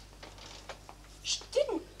 She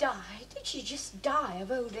didn't die, did she? Just die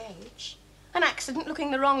of old age. An accident,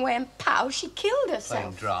 looking the wrong way, and pow, she killed Playing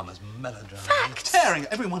herself. dramas, melodramas. Facts. Tearing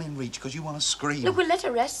everyone in reach because you want to scream. Look, we'll let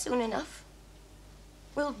her rest soon enough.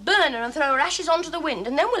 We'll burn her and throw her ashes onto the wind,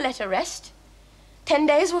 and then we'll let her rest. 10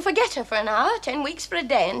 days we'll forget her for an hour, 10 weeks for a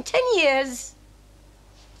day, and 10 years.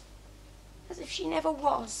 As if she never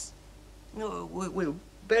was. No, we'll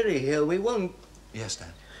bury her. We won't. Yes,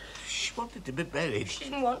 Dad. She wanted to be buried. She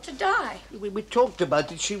didn't want to die. We talked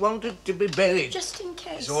about it. She wanted to be buried. Just in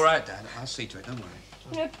case. It's all right, Dad. I'll see to it. Don't worry.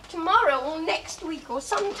 You know, tomorrow or next week or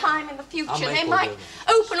sometime in the future, I'll make they all might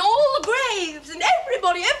the open all the graves and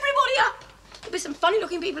everybody up. There'll be some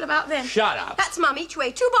funny-looking people about then. Shut up. That's Mum, each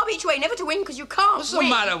way. 2 bob each way, never to win because you can't What's win. the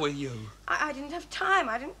matter with you? I didn't have time.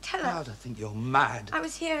 I didn't tell her. God, I think you're mad. I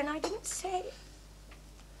was here and I didn't say.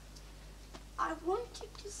 I wanted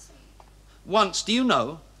to say. Once, do you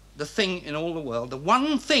know, the thing in all the world, the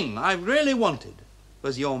one thing I really wanted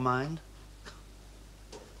was your mind.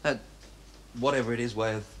 That, whatever it is,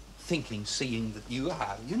 way of thinking, seeing that you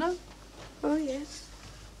have, you know? Oh, yes.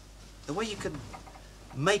 The way you could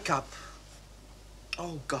make up,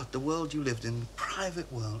 oh, God, the world you lived in,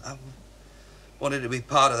 private world. I wanted to be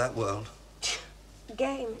part of that world.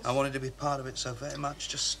 Games. I wanted to be part of it so very much,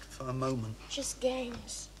 just for a moment. Just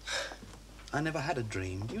games. I never had a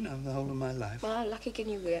dream, you know, the whole of my life. Well, how lucky can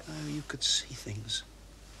you get? Oh, you could see things.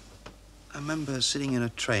 I remember sitting in a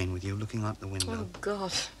train with you, looking out the window. Oh,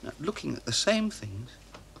 God. Now, looking at the same things.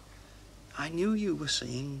 I knew you were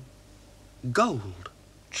seeing gold.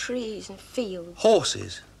 Trees and fields.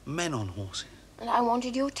 Horses, men on horses. And I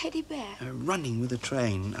wanted your teddy bear. Running with the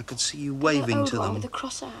train. I could see you The waving old to one them. with the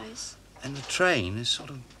cross eyes. And the train is sort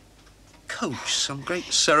of coach, some great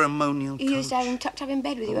ceremonial You used to have coach. him tucked up in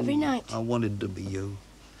bed with you every night. I wanted to be you.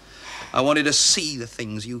 I wanted to see the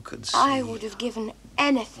things you could see. I would have given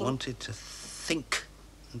anything. Wanted to think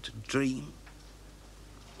and to dream.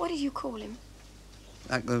 What did you call him?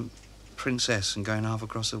 Like the princess and going half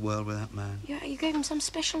across the world with that man. You gave him some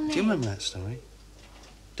special name. Do you remember that story?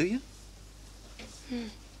 Do you? Hmm.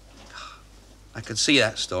 I could see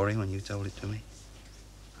that story when you told it to me.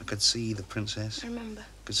 I could see the princess. I remember.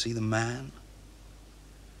 I could see the man.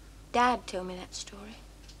 Dad told me that story.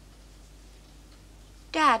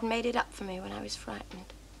 Dad made it up for me when I was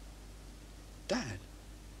frightened. Dad?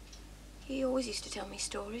 He always used to tell me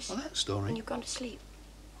stories. Well, that story. When you've gone to sleep.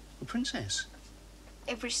 The princess.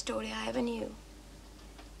 Every story I ever knew.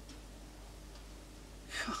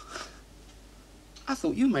 I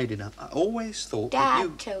thought you made it up. I always thought that Dad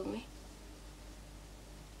you... told me.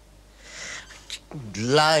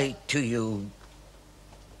 Lie to you.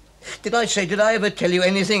 Did I ever tell you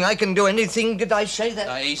anything? I can do anything. Did I say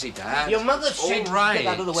that? Easy, Dad. Your mother All said, right. get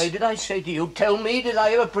out of the way. Did I say to you, tell me, did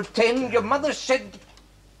I ever pretend? Your mother said...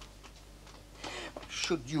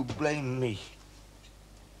 Should you blame me?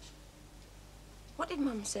 What did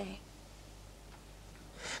Mum say?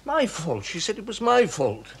 My fault. She said it was my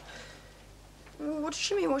fault. What does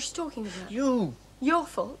she mean? What's she talking about? You. Your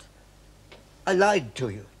fault? I lied to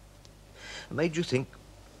you. I made you think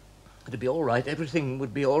it'd be all right, everything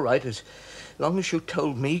would be all right as long as you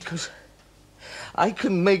told me, because I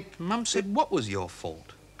can make... Mum said what was your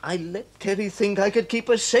fault? I let Terry think I could keep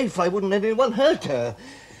her safe. I wouldn't let anyone hurt her.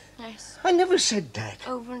 Yes. I never said that.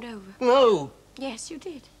 Over and over. No. Yes, you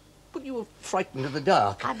did. But you were frightened of the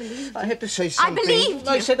dark. I believed I you. had to say something. believed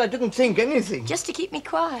I you. said I didn't think anything. Just to keep me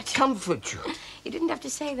quiet. Comfort you. You didn't have to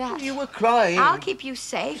say that. You were crying. I'll keep you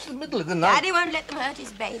safe. It's the middle of the night. Daddy won't let them hurt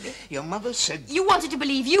his baby. Your mother said... You wanted to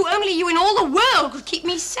believe you. Only you in all the world could keep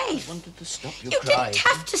me safe. I wanted to stop you You crying. didn't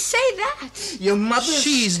have to say that. Your mother...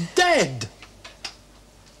 She's dead!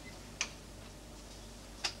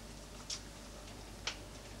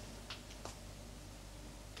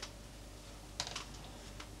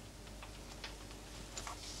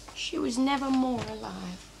 She was never more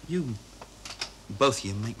alive. You, both of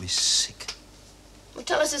you, make me sick. Well,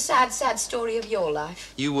 tell us a sad, sad story of your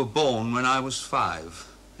life. You were born when I was 5.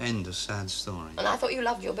 End of sad story. And I thought you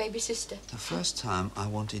loved your baby sister. The first time I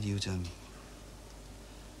wanted you to...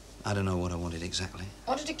 I don't know what I wanted exactly.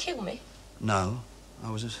 Wanted to kill me? No, I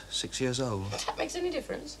was 6 years old. If that makes any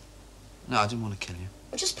difference. No, I didn't want to kill you.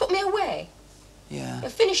 Well, just put me away. Yeah. You're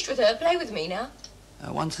finished with her. Play with me now.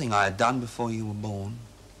 One thing I had done before you were born.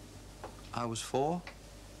 I was 4.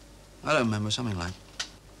 I don't remember, something like.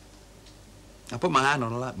 I put my hand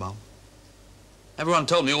on a light bulb. Everyone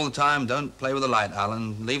told me all the time, don't play with the light,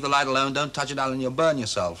 Alan. Leave the light alone, don't touch it, Alan, you'll burn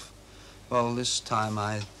yourself. Well, this time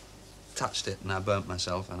I touched it and I burnt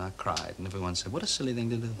myself and I cried. And everyone said, what a silly thing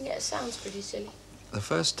to do. Yeah, it sounds pretty silly. The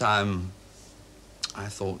first time I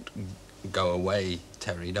thought, go away,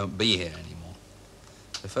 Terry, don't be here anymore.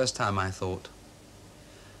 The first time I thought,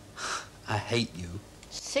 I hate you.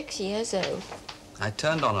 6 years old. I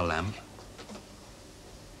turned on a lamp.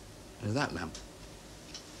 It was that lamp.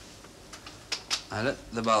 I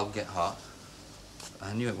let the bulb get hot.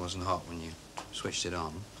 I knew it wasn't hot when you switched it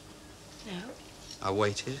on. No. I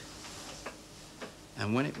waited.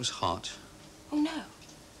 And when it was hot... Oh, no.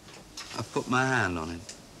 I put my hand on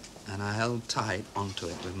it. And I held tight onto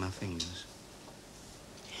it with my fingers.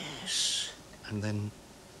 Yes. And then...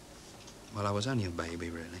 Well, I was only a baby,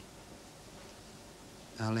 really.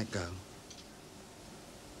 I let go.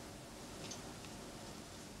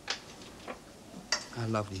 I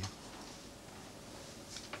loved you.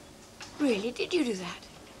 Really? Did you do that?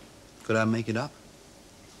 Could I make it up?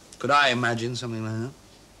 Could I imagine something like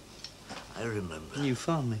that? I remember. You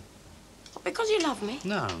found me. Because you love me?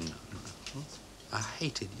 No. I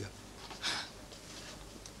hated you.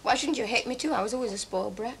 Why shouldn't you hate me too? I was always a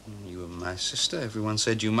spoiled brat. You were my sister. Everyone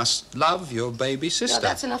said you must love your baby sister. No,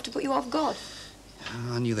 that's enough to put you off God.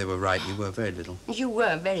 I knew they were right. You were very little. You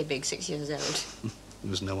were very big, 6 years old.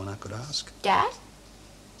 There was no one I could ask. Dad?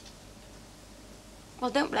 Well,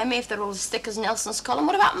 don't blame me if they're all as thick as Nelson's column.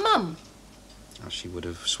 What about Mum? Oh, she would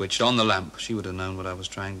have switched on the lamp. She would have known what I was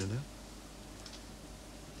trying to do.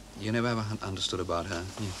 You never ever understood about her.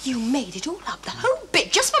 You made it all up, the whole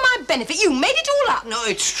bit, just for my benefit. You made it all up. No,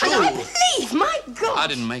 it's true. And I believe, my God. I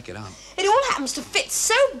didn't make it up. It all happens to fit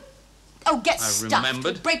so... Oh, get I stuffed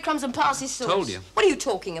remembered. with breadcrumbs and parsley sauce. Told you. What are you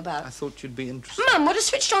talking about? I thought you'd be interested. Mum would have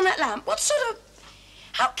switched on that lamp. What sort of...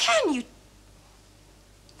 How can you...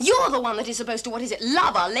 You're the one that is supposed to, what is it,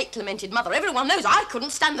 love our late lamented mother. Everyone knows I couldn't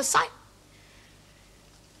stand the sight.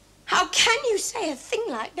 How can you say a thing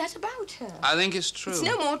like that about her? I think it's true. It's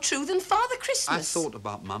no more true than Father Christmas. I thought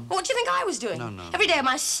about Mum. What do you think I was doing? No. Every day of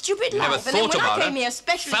my stupid You life. never And then thought when about I came her. here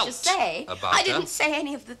especially Felt to say, about I didn't her. say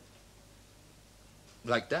any of the...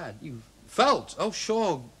 Like Dad, you felt. Oh,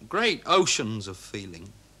 sure. Great oceans of feeling.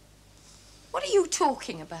 What are you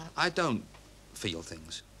talking about? I don't feel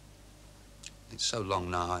things. It's so long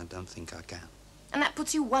now, I don't think I can. And that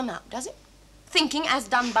puts you one up, does it? Thinking as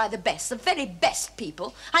done by the best, the very best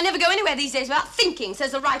people. I never go anywhere these days without thinking,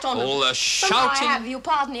 says the right honourable. All the Somehow shouting, I have, you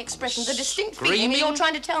pardon the expression, the distinct feeling that screaming. you're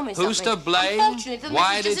trying to tell me something. Who's to blame? Unfortunately, the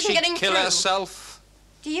Why message did just she isn't getting kill through. herself?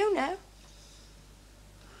 Do you know?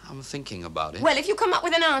 I'm thinking about it. Well, if you come up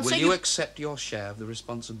with an answer, Will you accept your share of the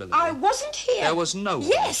responsibility? I wasn't here. There was no one.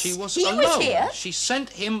 Yes, She was he alone. was here. She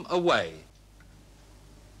sent him away.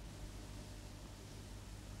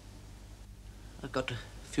 I've got a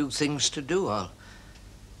few things to do. I'll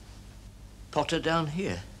potter down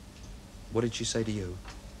here. What did she say to you?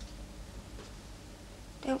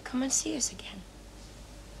 Don't come and see us again.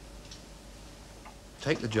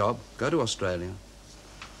 Take the job. Go to Australia.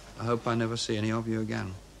 I hope I never see any of you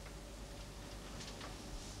again.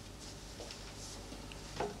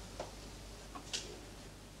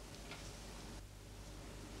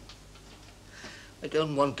 I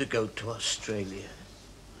don't want to go to Australia.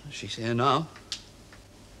 She's here now.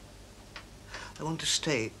 I want to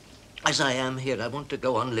stay as I am here. I want to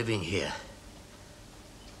go on living here.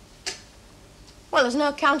 Well, there's no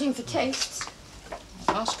accounting for tastes.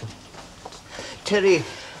 Ask her. Terry,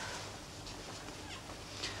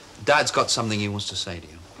 Dad's got something he wants to say to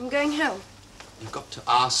you. I'm going home. You've got to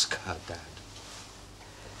ask her, Dad.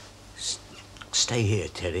 stay here,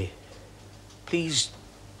 Terry. Please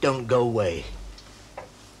don't go away.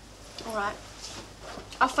 All right.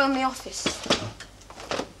 I'll phone the office.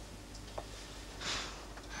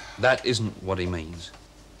 That isn't what he means.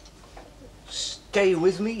 Stay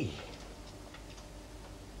with me.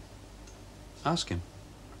 Ask him.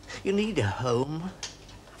 You need a home.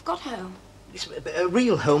 I've got home. It's a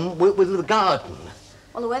real home with a garden.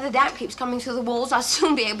 Well, the weather damp keeps coming through the walls. I'll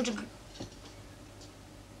soon be able to...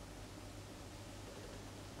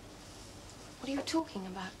 What are you talking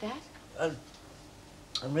about, Dad?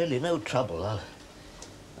 I'm really no trouble. I'll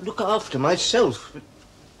look after myself. But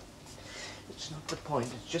it's not the point.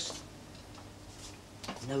 It's just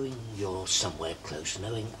knowing you're somewhere close,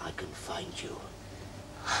 knowing I can find you.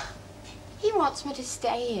 He wants me to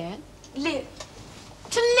stay here. Live.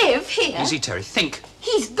 To live here? Easy, Terry. Think.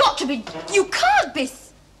 He's got to be... You can't be...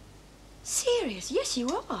 Serious? Yes, you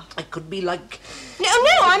are. I could be like... No,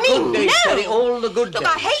 I mean, good days, no. Terry, all the good Look,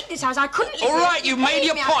 days. I hate this house. I couldn't live All here. right, you made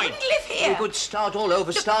your hate me. point. I couldn't live here. We could start all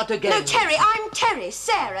over, start again. No, Terry, I'm Terry.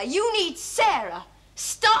 Sarah, you need Sarah.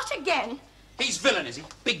 Start again. He's villain, is he?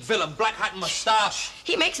 Big villain, black hat and moustache.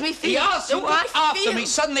 He makes me He feel... asks you to I look after feel me.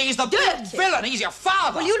 Suddenly he's the dirty. big villain. He's your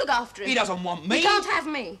father. Well, you look after him. He doesn't want me. He can't have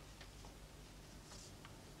me.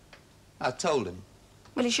 I told him.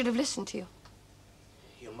 Well, he should have listened to you.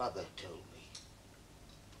 Your mother told me.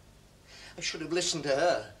 I should have listened to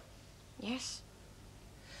her. Yes?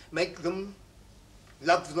 Make them,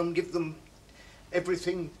 love them, give them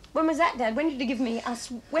everything. When was that, Dad? When did you give me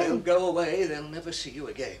us? When? They'll go away, they'll never see you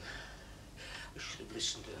again. I should have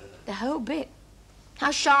listened to her. The whole bit.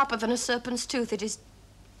 How sharper than a serpent's tooth it is.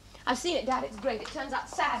 I've seen it, Dad. It's great. It turns out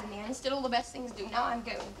sad in the end. Still all the best things do. Now I'm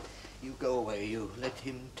going. You go away, you let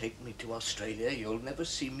him take me to Australia. You'll never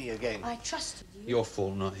see me again. I trusted you. Your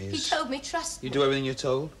fault, not his. He told me trust me. You do everything you're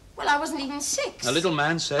told? Well, I wasn't even 6. A little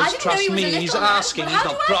man I says, didn't know trust he was a me. little He's man. asking. Well, He's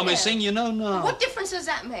how not do I promising. know? You know now. What difference does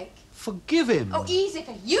that make? Forgive him. Oh, easy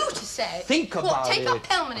for you to say. Think about Take it. up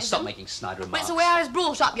Pelmanism. Stop making snide Well, remarks. it's the way I was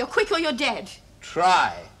brought up. You're quick or you're dead.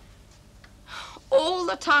 Try. All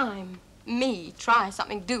the time. Me. Try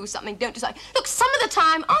something, do something, don't do something. Look, some of the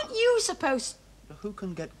time, aren't you supposed... Who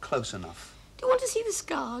can get close enough? Do you want to see the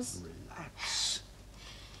scars? Relax.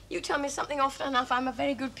 You tell me something often enough, I'm a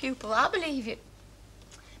very good pupil. I'll believe you.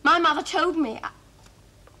 My mother told me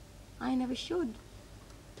I never should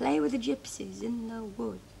play with the gypsies in the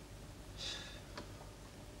wood.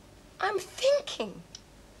 I'm thinking.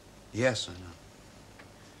 Yes, I know.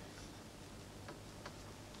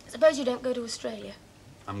 Suppose you don't go to Australia.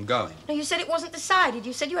 I'm going. No, you said it wasn't decided.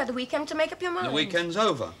 You said you had the weekend to make up your mind. The weekend's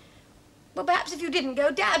over. Well, perhaps if you didn't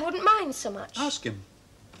go, Dad wouldn't mind so much. Ask him.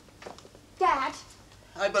 Dad,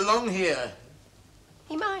 I belong here.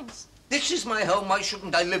 he minds. This is my home. Why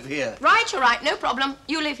shouldn't I live here? Right, you're right. No problem.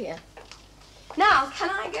 You live here. Now, can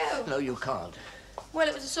I go? No, you can't. Well,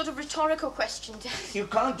 it was a sort of rhetorical question, Dad. You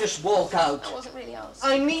can't just walk out. I wasn't really asked.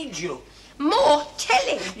 I need you. More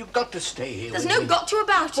telling. You've got to stay here. There's with no me. got to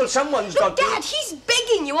about it. Well, someone's Look, got to. Dad, he's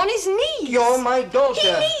begging you on his knees. You're my daughter.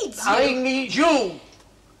 He needs you. I need you.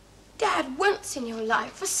 Dad, once in your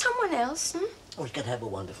life, for someone else, We could have a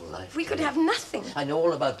wonderful life. we could have nothing. I know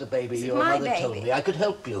all about the baby. Is it Your my mother told baby? me. I could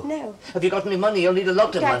help you. No. Have you got any money? You'll need a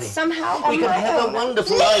lot of Dad, money. somehow we on could my have own. a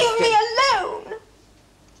wonderful life. Leave me alone.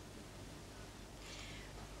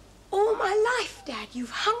 All my life, Dad, you've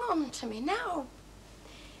hung on to me. Now,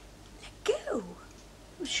 let go.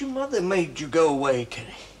 Your mother made you go away,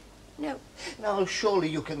 Terry. No, Now, surely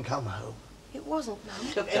you can come home. it wasn't, Mum.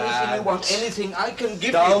 Look, anything you want, anything I can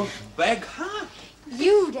give Don't you. beg her.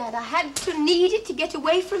 You, Dad, I had to need it to get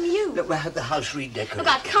away from you. Look, we had the house redecorated. Look,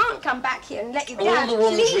 I can't come back here and let you, All Dad, the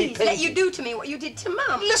rooms please, repainted. let you do to me what you did to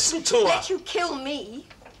Mum. Listen to her. Let you kill me.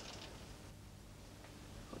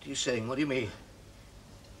 What are you saying? What do you mean?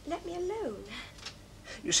 Let me alone.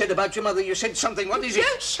 You said about your mother, you said something. What is it?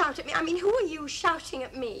 Don't shout at me. I mean, who are you shouting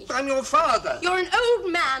at me? I'm your father. You're an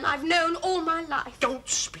old man I've known all my life. Don't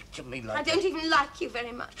speak to me like I that. don't even like you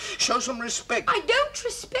very much. Show some respect. I don't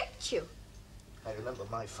respect you. I remember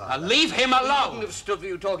my father. Now leave him I wouldn't alone. have stood for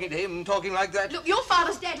you talking to him, talking like that. Look, your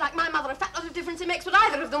father's dead like my mother. A fat lot of difference it makes what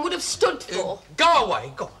either of them would have stood for. Go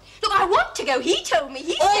away. Go on. Look, I want to go. He told me.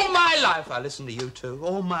 He All said... my life I listened to you two.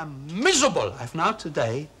 All my miserable life. Now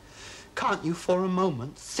today, can't you for a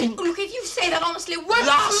moment think... Look, if you say that honestly once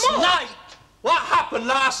Last more... night! What happened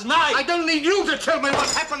last night? I don't need you to tell me what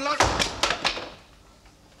happened last...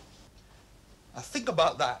 Now think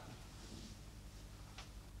about that.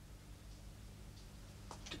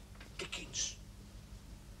 Dickens.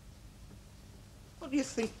 What do you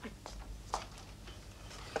think?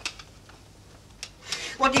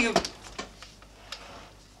 What do you... You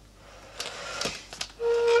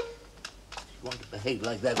want to behave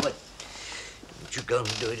like that? Why don't you go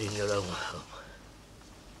and do it in your own home?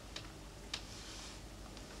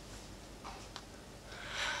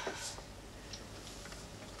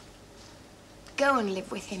 Go and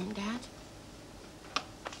live with him, Dad.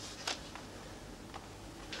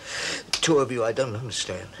 The two of you, I don't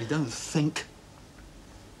understand. You don't think...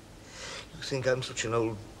 You think I'm such an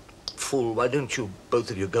old fool. Why don't you, both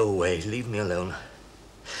of you, go away? Leave me alone.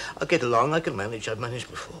 I'll get along. I can manage. I've managed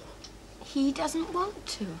before. He doesn't want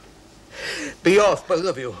to. Be off, both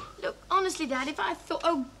of you. Look, honestly, Dad, if I thought...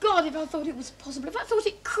 Oh, God, if I thought it was possible, if I thought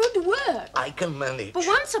it could work. I can manage. But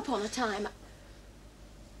once upon a time...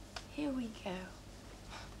 Here we go.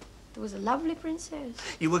 There was a lovely princess.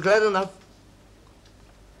 You were glad enough.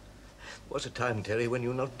 was a time, Terry, when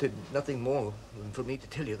you did nothing more than for me to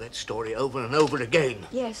tell you that story over and over again.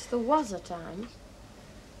 Yes, there was a time.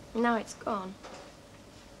 Now it's gone.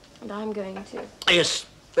 And I'm going to. Yes,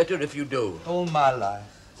 better if you do. All my life.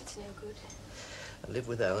 It's no good. I live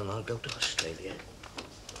with Alan. I'll go to Australia.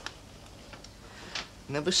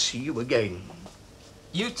 Never see you again.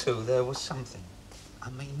 You two, there was something. I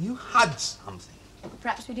mean, you had something.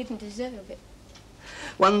 Perhaps we didn't deserve it.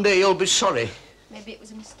 One day you'll be sorry. Maybe it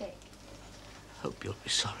was a mistake. Hope you'll be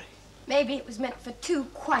sorry. Maybe it was meant for two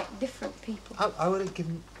quite different people. I would have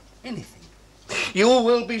given anything. You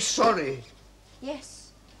will be sorry.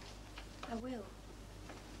 Yes, I will.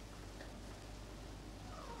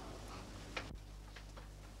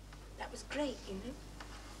 That was great, you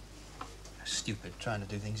know. Stupid, trying to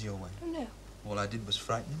do things your way. Oh, no. All I did was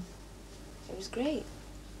frighten him. It was great.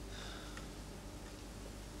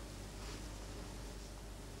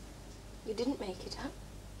 You didn't make it up.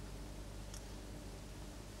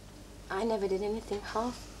 I never did anything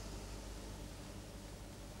half.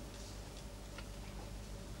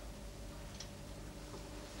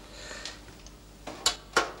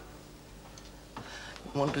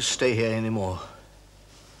 I want to stay here anymore.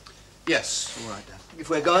 Yes, all right, Dad. If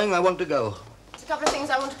we're going, I want to go. There's a couple of things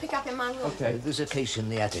I want to pick up in my room. Okay. There's a case in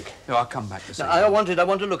the attic. No, I'll come back this No, evening. I want it. I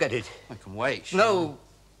want to look at it. I can wait. Sure. No,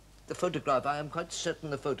 the photograph. I am quite certain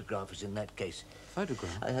the photograph is in that case.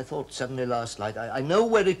 Photograph? I thought suddenly last night. I know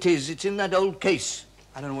where it is. It's in that old case.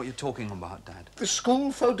 I don't know what you're talking about, Dad. The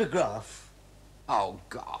school photograph. Oh,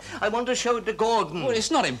 God. I want to show it to Gordon. Well,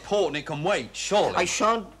 it's not important. It can wait, surely. I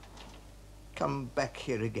shan't come back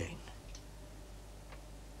here again.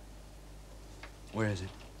 Where is it?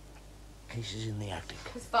 Case is in the attic.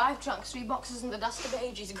 With 5 trunks, 3 boxes, and the dust of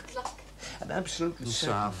ages. Good luck. I'm absolutely So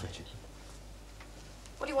certain. I'll fetch it.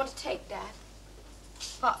 What do you want to take, Dad?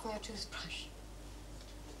 Apart from your toothbrush.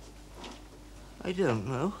 I don't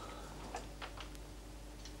know.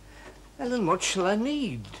 Ellen, what shall I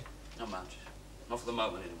need? Not much. Not for the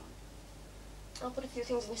moment, anyway. I'll put a few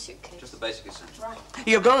things in a suitcase. Just the basic essentials. Right.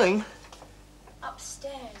 You're going?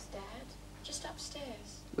 Upstairs, Dad. Just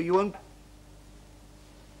upstairs. Well, you won't...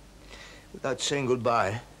 Without saying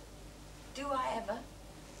goodbye. Do I ever?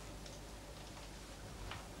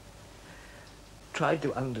 Try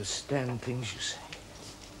to understand things you say.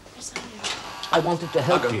 Yes, I do. I wanted to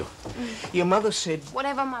help I'll go. you. Your mother said...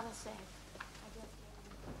 Whatever Mother said.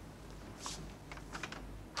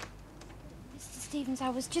 Mr. Stevens, I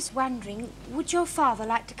was just wondering, would your father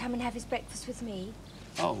like to come and have his breakfast with me?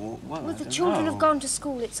 Oh, well, Well, the children have gone to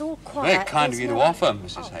school. It's all quiet. Very kind of There's you to no- offer,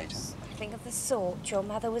 Mrs. Oh, Hayter. nothing of the sort. Your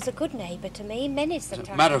mother was a good neighbour to me, many's the As a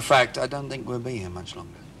time. matter of fact, I don't think we'll be here much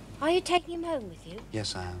longer. Are you taking him home with you?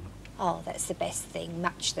 Yes, I am. Oh, that's the best thing,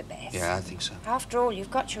 much the best. Yeah, I think so. After all,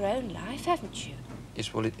 you've got your own life, haven't you?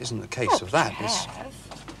 Yes, well, it isn't the case Oh, of that. you It's... have.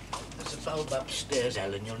 There's a bulb upstairs,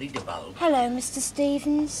 Alan. You'll need a bulb. Hello, Mr.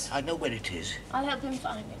 Stevens. I know where it is. I'll help him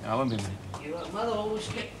find it. I won't be a minute. Your mother always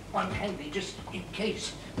kept one handy, just in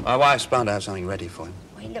case. My wife's bound to have something ready for him.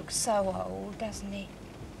 Well, he looks so old, doesn't he?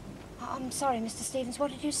 I'm sorry, Mr. Stevens, what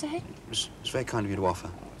did you say? It's very kind of you to offer.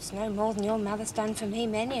 It's no more than your mother's done for me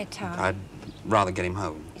many a time. I'd rather get him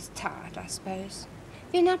home. He's tired, I suppose.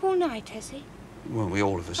 Been up all night, has he? Well, we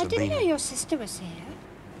all of us I have didn't been. know your sister was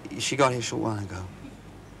here. She got here a short while ago.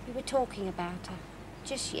 We were talking about her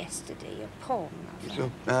just yesterday, your poor mother.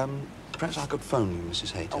 So, perhaps I could phone you,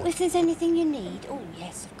 Mrs. Hayter. Oh, if there's anything you need, oh,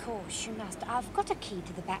 yes, of course, you must. I've got a key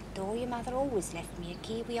to the back door. Your mother always left me a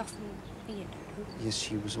key. We often, you know. Yes,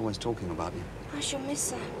 she was always talking about you. I shall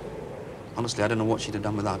miss her. Honestly, I don't know what she'd have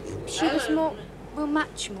done without you. She was more, well,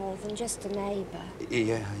 much more than just a neighbour.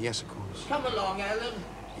 Yeah, yes, of course. Come along, Alan.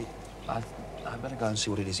 I better go and see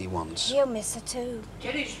what it is he wants. He'll miss her too.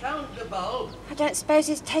 Terry's found the bulb. I don't suppose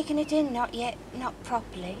he's taken it in, not yet, not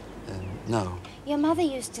properly. No. Your mother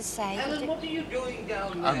used to say that Alan, it... what are you doing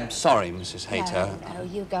down there? I'm sorry, Mrs. Hayter. No,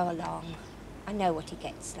 you go along. I know what he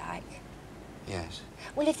gets like. Yes.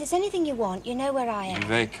 Well, if there's anything you want, you know where I am. You're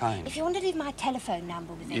very kind. If you want to leave my telephone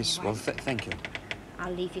number with Yes, anyone, well, thank you.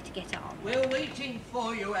 I'll leave you to get on. We're waiting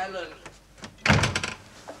for you, Alan.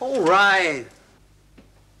 All right.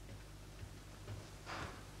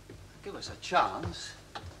 Give us a chance.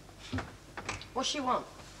 What's she want?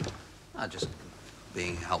 Just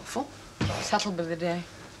being helpful. That'll be the day.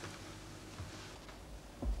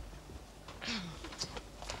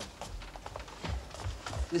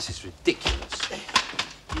 This is ridiculous.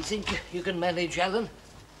 You think you can manage, Alan?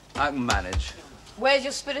 I can manage. Where's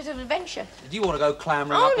your spirit of adventure? Do you want to go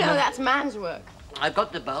clambering Oh, up no, in the- that's man's work. I've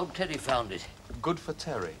got the bulb. Terry found it. Good for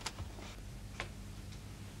Terry.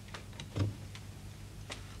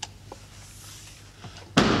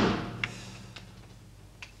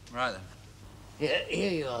 Right then. Yeah,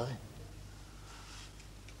 here you are.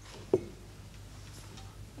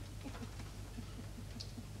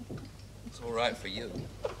 It's all right for you.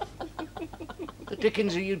 The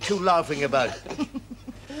dickens are you two laughing about?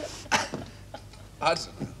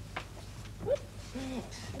 Hudson.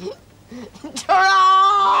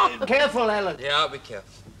 Ta-ra! Careful, Ellen. Yeah, I'll be careful.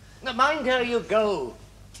 Now, mind how you go.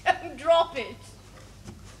 Don't drop it.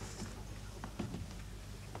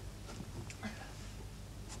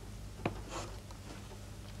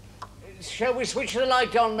 Shall we switch the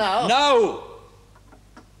light on now? No!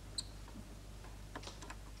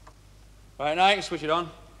 Right, now you can switch it on.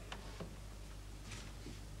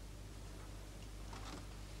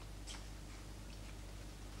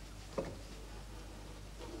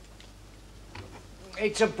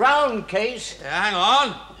 It's a brown case. Yeah, hang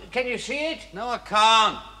on. Can you see it? No, I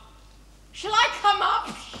can't. Shall I come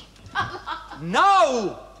up?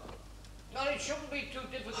 No! Well, it shouldn't be too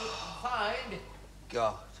difficult to find.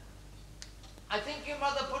 God. I think your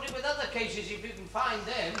mother put it with other cases if you can find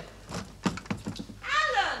them.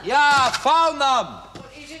 Alan! Yeah, I found them.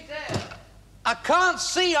 What is it there? I can't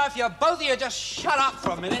see if you both of you just shut up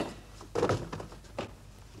for a minute.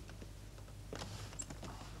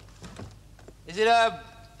 Is it a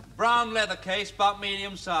brown leather case, about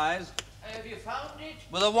medium size, Have you found it?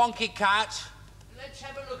 with a wonky cat? Let's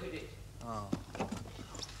have a look at it. Oh.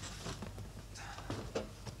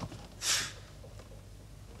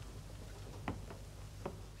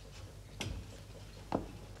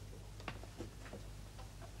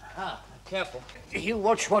 Ah, Careful. you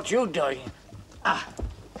watch what you're doing. Ah,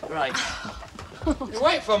 right. You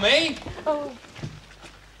wait for me. Oh.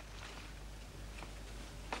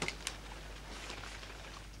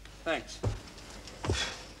 Thanks.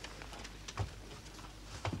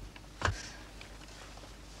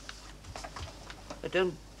 I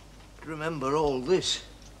don't remember all this.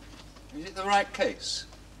 Is it the right case?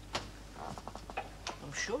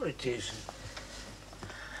 I'm sure it is.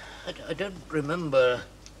 I don't remember.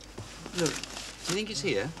 Look, you think it's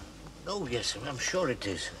here? Oh, yes, I'm sure it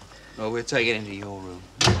is. Well, we'll take it into your room.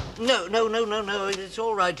 No. It's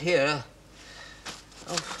all right here.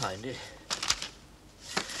 I'll find it.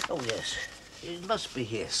 Oh, yes. It must be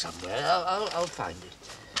here somewhere. I'll find it.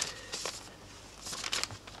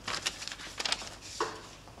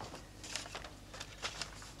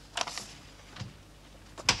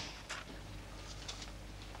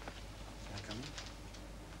 Can I come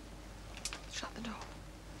in? Shut the door.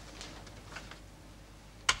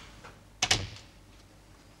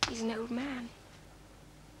 He's an old man.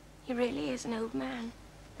 He really is an old man.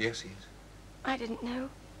 Yes, he is. I didn't know.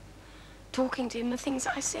 Talking to him, the things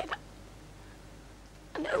I said.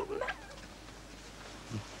 An old man.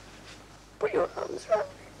 Put your arms around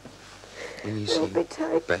me. Easy, Don't be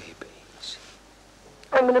tight. babies.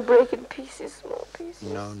 I'm gonna break in pieces, small pieces.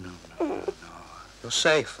 No. You're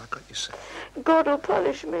safe. I got you safe. God will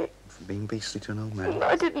punish me. For being beastly to an old man.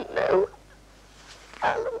 I didn't know.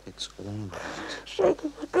 Alan, It's all right.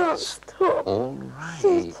 shaking, I can't stop. All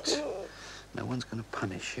right. No one's going to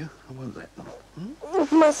punish you. I won't let them.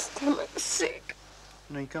 My stomach's sick.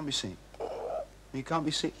 No, you can't be sick. You can't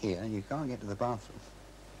be sick here. You can't get to the bathroom.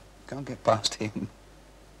 You can't get past him.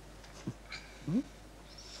 You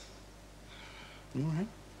all right?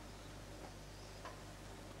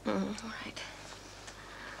 All right.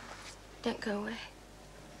 Don't go away.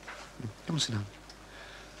 Come and sit down.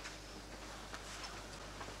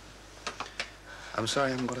 I'm sorry I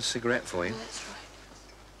haven't got a cigarette for you. Oh, that's right.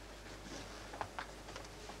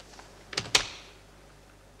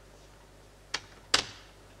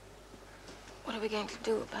 What are we going to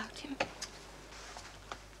do about him?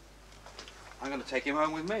 I'm going to take him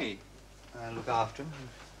home with me. Look after him.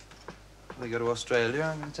 When we go to Australia,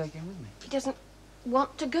 I'm going to take him with me. He doesn't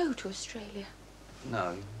want to go to Australia.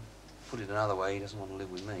 No, put it another way, he doesn't want to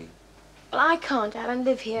live with me. Well, I can't, Alan,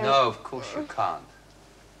 live here. No, of course you can't.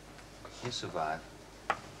 He'll survive.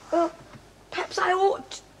 Well, perhaps I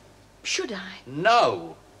ought. Should I?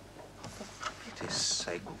 No! For pity's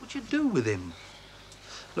sake, what would you do with him?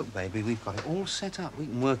 Look, baby, we've got it all set up. We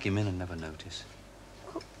can work him in and never notice.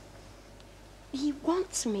 Well, he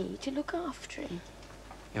wants me to look after him.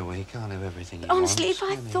 Yeah, well, he can't have everything he Honestly, wants. if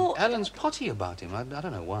I thought... Ellen's potty about him. I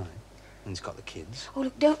don't know why. And he's got the kids. Oh,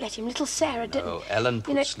 look, don't let him. Little Sarah No, Ellen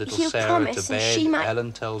puts you know, little he'll Sarah promise to and bed. she might...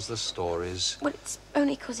 Ellen tells the stories. Well, it's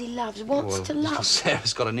only because he wants to Little love.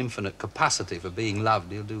 Sarah's got an infinite capacity for being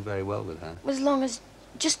loved. He'll do very well with her.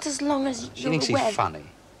 Just as long as She you're thinks aware. he's funny.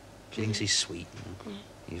 She thinks he's sweet. You know.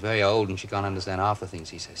 He's very old and she can't understand half the things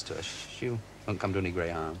he says to her. She won't come to any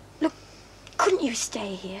great harm. Look, couldn't you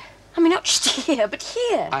stay here? I mean, not just here, but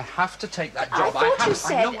here. I have to take that I job. thought have. you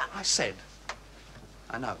said... I know what I said.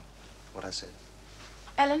 I know what I said.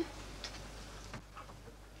 Ellen?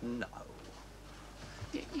 No.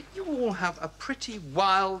 You all have a pretty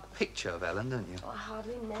wild picture of Ellen, don't you? Oh, I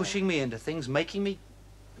hardly know. Pushing me into things, making me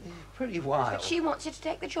pretty wild. But she wants you to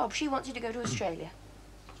take the job. She wants you to go to Australia.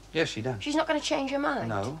 Yes, she does. She's not going to change her mind.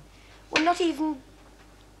 No. Well, not even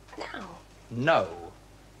now. No.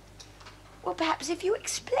 Well, perhaps if you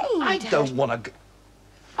explained. I don't want to...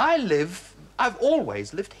 I've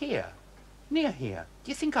always lived here. Near here.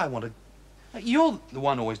 Do you think I want to... You're the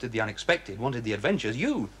one who always did the unexpected, wanted the adventures.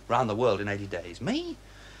 You round the world in 80 days. Me?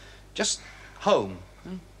 Just home.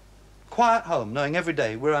 Quiet home, knowing every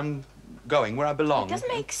day where I'm going, where I belong. It doesn't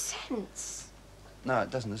make sense. No, it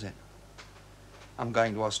doesn't, does it? I'm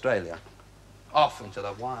going to Australia. Off into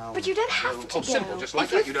the wild... But you don't have to go. Simple, just like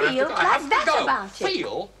if that. You don't feel have to go. I have like to go. about it.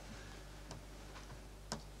 Feel?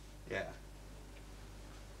 Yeah.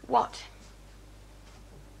 What?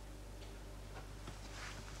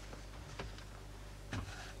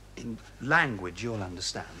 In language, you'll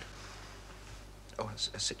understand. Oh,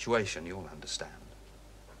 it's a situation you'll understand.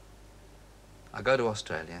 I go to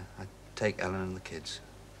Australia. I take Ellen and the kids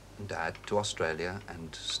and Dad to Australia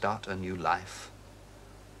and start a new life.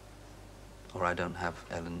 Or I don't have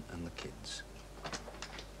Ellen and the kids.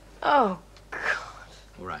 Oh, God.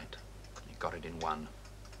 All right. You got it in one.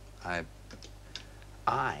 I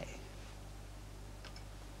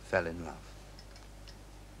fell in love.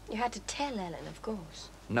 You had to tell Ellen, of course.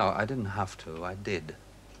 No, I didn't have to. I did.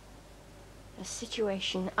 A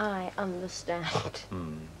situation I understand.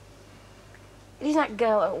 It is that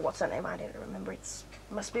girl, oh, what's her name? I don't remember. It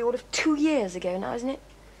must be all of 2 years ago now, isn't it?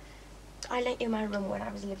 I lent you my room where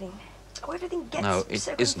I was living. Oh, everything gets No, it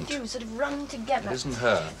so isn't. confused, sort of run together. It isn't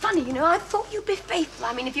her. Funny, you know, I thought you'd be faithful.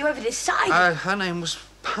 I mean, if you ever decided... Her name was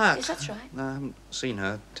Pat. Yes, that's right. No, I haven't seen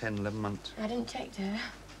her 10, 11 months. I didn't take to her.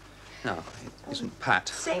 No, it isn't Pat.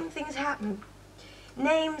 Same things happen.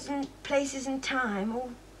 Names and places and time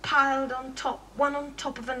all piled on top, one on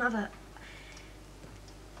top of another.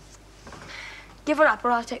 Give her up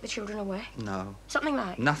or I'll take the children away. No. Something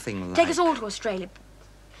like. Nothing like. Take us all to Australia.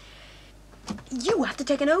 You have to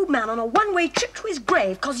take an old man on a one-way trip to his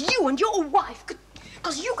grave because you and your wife could...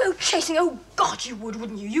 Because you go chasing... Oh, God, you would,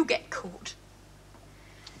 wouldn't you? You get caught.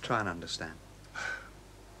 Try and understand.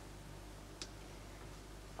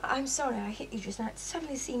 I'm sorry I hit you just now. It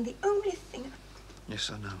suddenly seemed the only thing... Yes,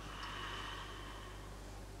 I know.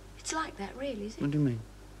 It's like that, really, is it? What do you mean?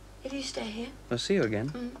 If you stay here. I'll see you again.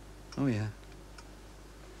 Mm. Oh, yeah.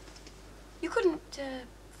 You couldn't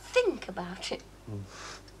think about it.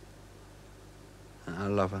 I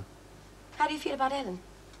love her. How do you feel about Ellen?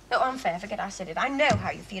 No, unfair. Forget I said it. I know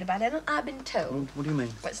how you feel about Ellen. I've been told. What do you mean?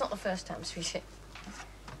 Well, it's not the first time, sweetie.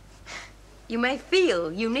 You may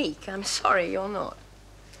feel unique. I'm sorry you're not.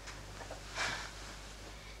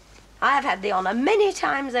 I have had the honor many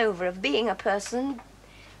times over of being a person,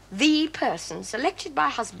 the person, selected by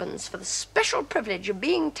husbands for the special privilege of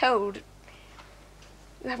being told...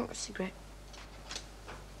 You haven't got a cigarette.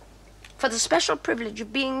 For the special privilege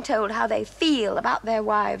of being told how they feel about their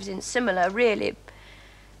wives in similar, really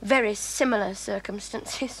very similar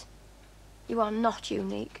circumstances. You are not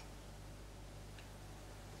unique.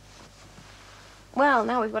 Well,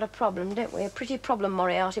 now we've got a problem, don't we? A pretty problem,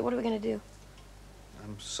 Moriarty. What are we going to do?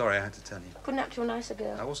 I'm sorry I had to tell you. Couldn't act to a nicer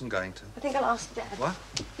girl. I wasn't going to. I think I'll ask Dad. What?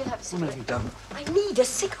 He'll have a What cigarette. have you done? I need a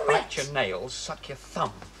cigarette. Bite your nails, suck your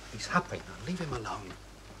thumb. He's happy now. Leave him alone.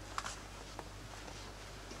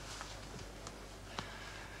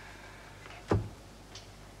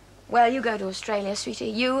 Well, you go to Australia, sweetie.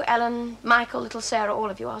 You, Ellen, Michael, little Sarah, all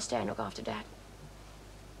of you. I'll stay and look after Dad.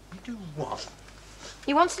 You do what?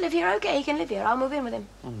 He wants to live here. Okay, he can live here. I'll move in with him.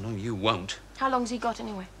 Oh, no, you won't. How long's he got,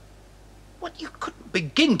 anyway? What? You couldn't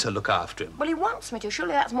begin to look after him. Well, he wants me to.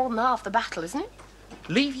 Surely that's more than half the battle, isn't it?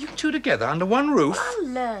 Leave you two together under one roof? I'll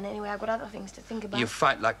learn anyway. I've got other things to think about. You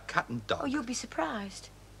fight like cat and dog. Oh, you'll be surprised.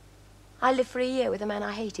 I lived for a year with a man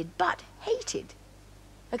I hated, but hated.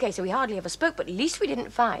 Okay, so we hardly ever spoke, but at least we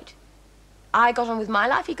didn't fight. I got on with my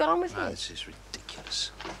life, he got on with Oh, his. this is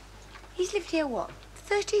ridiculous. He's lived here, what,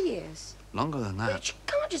 30 years? Longer than that. But you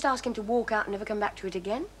can't just ask him to walk out and never come back to it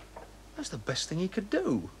again. That's the best thing he could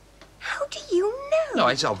do. How do you know? No,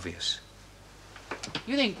 it's obvious.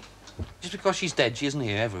 You think just because she's dead, she isn't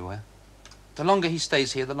here everywhere? The longer he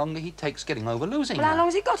stays here, the longer he takes getting over losing Well, her. how long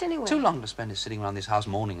has he got anyway? Too long to spend it sitting around this house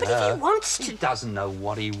mourning But her. if he wants to... He doesn't know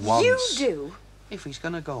what he wants. You do. If he's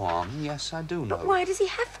going to go on, yes, I do know. But why does he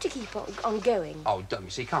have to keep on going? Oh, don't you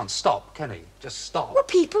see, he can't stop, can he? Just stop. Well,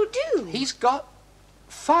 people do. He's got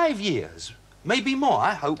 5 years Maybe more.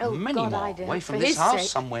 I hope Oh, many God, more. I don't. Away from For this his house, sake.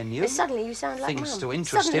 somewhere new. Suddenly you sound like Things Mum. to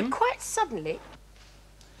interest suddenly, him. Quite suddenly.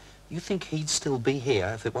 You think he'd still be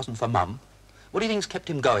here if it wasn't for Mum? What do you think's kept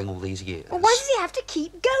him going all these years? Well, why does he have to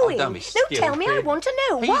keep going? don't be No, tell me. I stupid. want to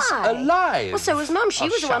know. He's why? alive. Well, so was Mum. She Oh,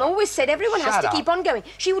 was the shut one up. always said everyone has Shut to up. keep on going.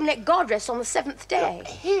 She wouldn't let God rest on the 7th day.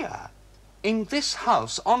 Here, in this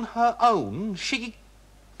house, on her own, she...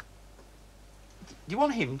 You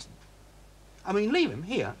want him to... I mean, leave him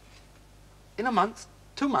here. In a month,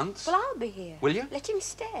 2 months. Well, I'll be here. Will you? Let him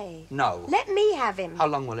stay. No. Let me have him. How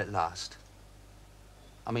long will it last?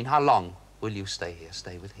 I mean, how long will you stay here,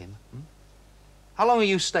 stay with him? How long have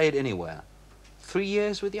you stayed anywhere? 3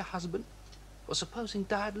 years with your husband? Well, supposing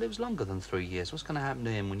Dad lives longer than 3 years, what's going to happen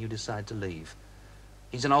to him when you decide to leave?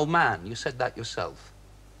 He's an old man. You said that yourself.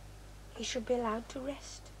 He should be allowed to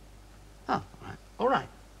rest. Oh, all right. All right.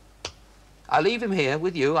 I leave him here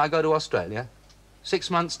with you. I go to Australia.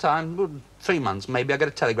 6 months' time, well, 3 months, maybe I get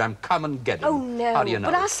a telegram. Come and get him. Oh, no. How do you know?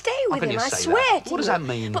 But I'll stay How with can him. you I say swear that? to you. What does that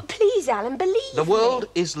mean? But please, Alan, believe The me. world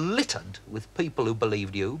is littered with people who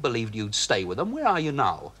believed you'd stay with them. Where are you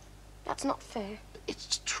now? That's not fair.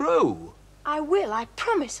 It's true. I will. I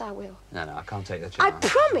promise I will. No, I can't take that I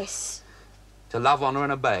chance. promise. To love, honour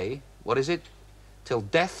and obey. What is it? Till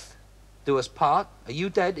death do us part. Are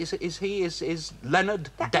you dead? Is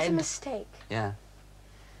Leonard That dead? was a mistake. Yeah.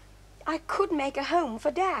 I could make a home for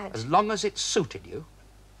Dad. As long as it suited you.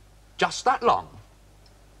 Just that long.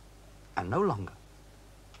 And no longer.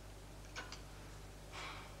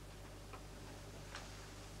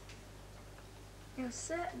 You're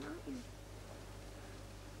certain, aren't you?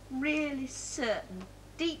 Really certain.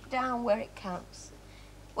 Deep down where it counts.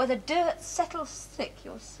 Where the dirt settles thick,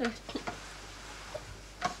 you're certain.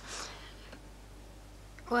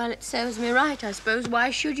 Well, it serves me right, I suppose. Why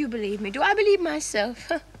should you believe me? Do I believe myself?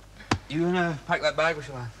 You gonna pack that bag, or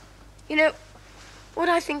shall I? You know, what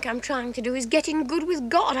I think I'm trying to do is get in good with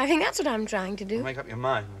God. I think that's what I'm trying to do. Make up your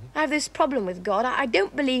mind, will you? I have this problem with God. I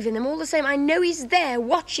don't believe in him. All the same, I know he's there,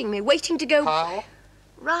 watching me, waiting to go... How?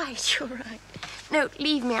 Right, you're right. No,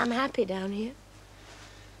 leave me. I'm happy down here.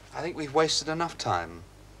 I think we've wasted enough time.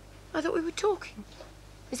 I thought we were talking.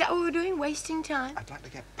 Is that what we were doing, wasting time? I'd like to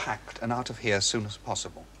get packed and out of here as soon as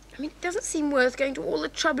possible. I mean, it doesn't seem worth going to all the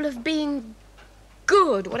trouble of being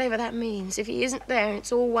good, whatever that means. If he isn't there,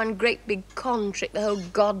 it's all one great big con trick, the whole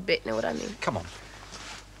God bit, know what I mean? Come on.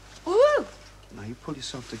 Woo! Now, you pull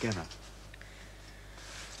yourself together.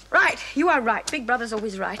 Right, you are right. Big brother's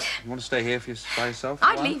always right. You want to stay here by yourself? for a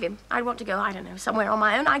I'd while? leave him. I'd want to go, I don't know, somewhere on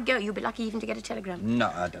my own. I'd go. You'd be lucky even to get a telegram. No,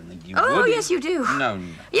 I don't think you Oh, would. yes, you do. No.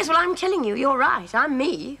 Yes, well, I'm telling you, you're right. I'm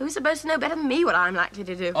me. Who's supposed to know better than me what I'm likely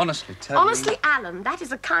to do? Honestly, tell me. Honestly, Alan, that is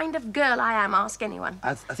the kind of girl I am. Ask anyone.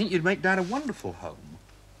 I think you'd make Dad a wonderful home.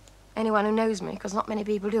 Anyone who knows me, because not many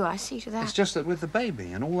people do. I see to that. It's just that with the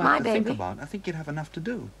baby and all that My to think baby? about, I think you'd have enough to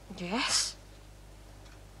do. Yes.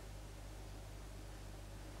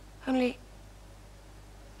 Only,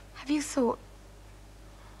 have you thought...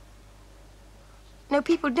 No,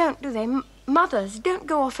 people don't, do they? Mothers don't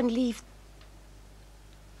go off and leave.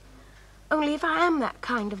 Only if I am that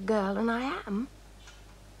kind of girl, and I am,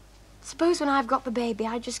 suppose when I've got the baby,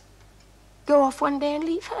 I just go off one day and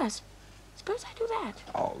leave hers. Suppose I do that.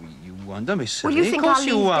 Oh, you won't. Don't be silly. Well, you think of course I'll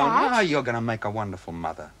you leave won't. Dad? No, you're going to make a wonderful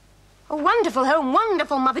mother. A wonderful home,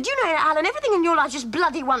 wonderful mother. Do you know, Alan, everything in your life's just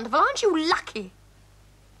bloody wonderful. Aren't you lucky?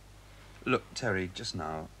 Look, Terry, just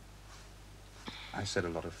now, I said a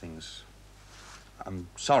lot of things. I'm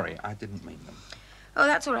sorry, I didn't mean them. Oh,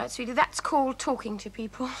 that's all right, sweetie. That's called talking to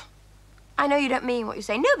people. I know you don't mean what you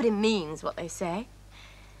say. Nobody means what they say.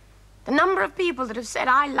 The number of people that have said,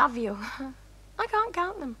 I love you, I can't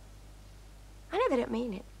count them. I know they don't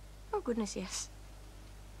mean it. Oh, goodness, yes.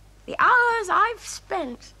 The hours I've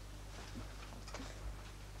spent...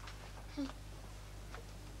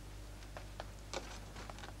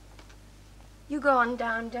 You go on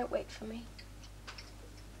down, don't wait for me.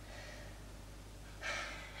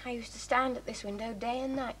 I used to stand at this window day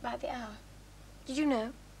and night by the hour. Did you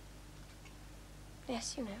know?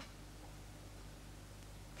 Yes, you know.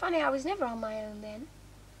 Funny, I was never on my own then.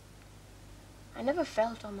 I never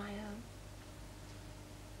felt on my own.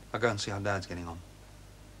 I'll go and see how Dad's getting on.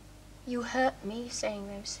 You hurt me saying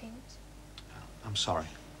those things. I'm sorry.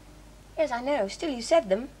 Yes, I know. Still, you said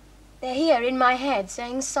them. They're here in my head,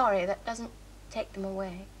 saying sorry. That doesn't take them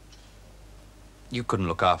away. You couldn't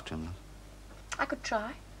look after him. I could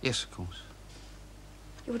try. Yes, of course.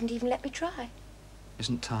 You wouldn't even let me try.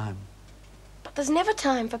 Isn't time. But there's never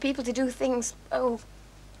time for people to do things, oh,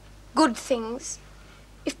 good things.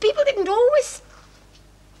 If people didn't always...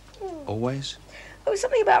 Always? Oh,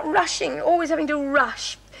 something about rushing, always having to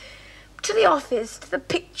rush. To the office, to the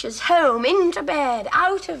pictures, home, into bed,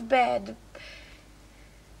 out of bed.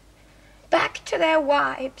 Back to their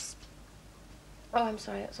wives. Oh, I'm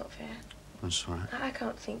sorry, that's not fair. That's all right. I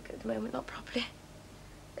can't think at the moment, not properly.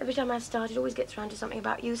 Every time I start, it always gets round to something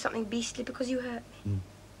about you, something beastly, because you hurt me.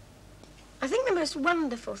 I think the most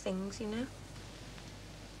wonderful things, you know.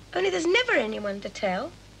 Only there's never anyone to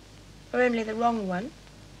tell, or only the wrong one.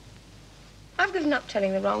 I've given up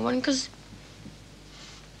telling the wrong one, because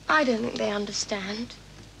I don't think they understand.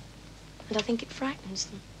 And I think it frightens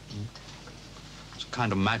them. It's a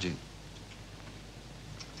kind of magic.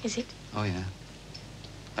 Is it? Oh, yeah.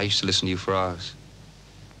 I used to listen to you for hours.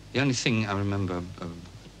 The only thing I remember,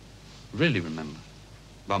 really remember,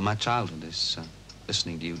 about my childhood is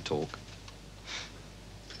listening to you talk.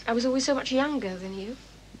 I was always so much younger than you.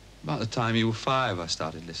 About the time you were 5, I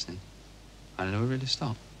started listening. I never really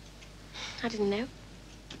stopped. I didn't know.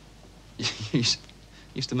 You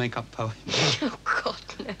used to make up poems. Oh, God,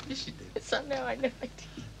 no. Yes, you did. Yes, I know I did.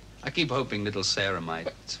 I keep hoping little Sarah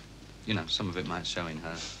might, you know, some of it might show in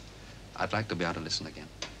her. I'd like to be able to listen again.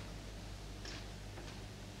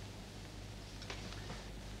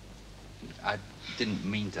 I didn't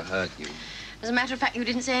mean to hurt you. As a matter of fact, you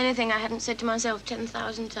didn't say anything I hadn't said to myself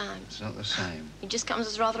 10,000 times. It's not the same. It just comes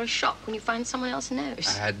as rather a shock when you find someone else knows.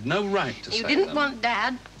 I had no right to say You didn't them. want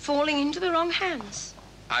Dad falling into the wrong hands.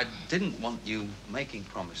 I didn't want you making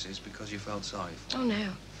promises because you felt sorry for Oh, no.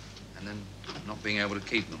 him, and then not being able to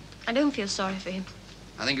keep them. I don't feel sorry for him.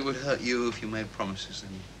 I think it would hurt you if you made promises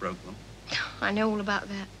and broke them. I know all about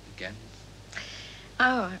that. Again.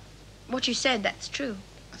 Oh, what you said, that's true.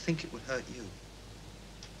 I think it would hurt you.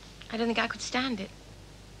 I don't think I could stand it.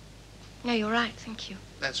 No, you're right, thank you.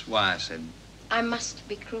 That's why I said I must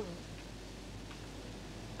be cruel.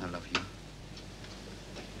 I love you.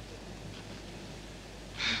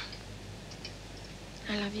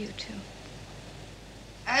 I love you, too.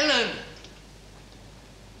 Ellen!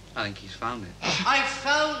 I think he's found it. I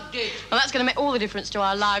found it! Well, that's going to make all the difference to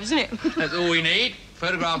our lives, isn't it? That's all we need.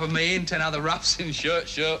 Photograph of me and 10 other roughs in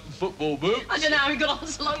shirt, and football boots. I don't know how we got on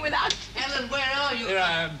so long without. Ellen, where are you? Here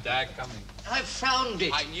I am, Dad, coming. I found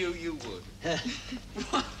it. I knew you would.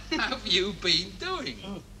 What have you been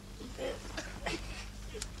doing?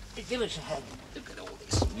 Give us a hand. Look at all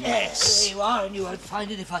this Yes, mess. there you are, and you won't find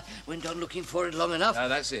it if I went on looking for it long enough. No,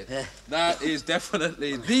 that's it. That is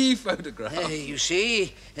definitely the photograph. You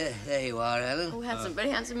see? There you are, Ellen. Oh, handsome, very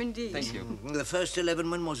handsome indeed. Thank you. The first 11,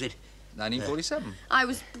 when was it? 1947. I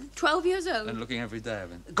was 12 years old. And looking every day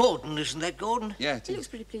of it. Gordon, isn't that Gordon? Yeah, it He is. looks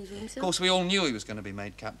pretty pleased with Of himself. course, we all knew he was going to be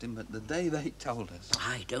made captain, but the day they told us...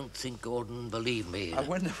 I don't think Gordon believed me. I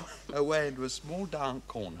went away into a small dark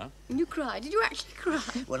corner. And you cried. Did you actually cry?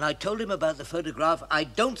 When I told him about the photograph, I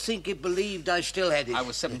don't think he believed I still had it. I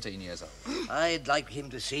was 17 years old. I'd like him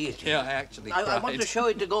to see it. Yeah, I actually I cried. want to show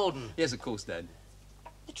it to Gordon. Yes, of course, Dad.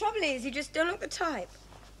 The trouble is, you just don't look the type.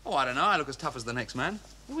 Oh, I don't know. I look as tough as the next man.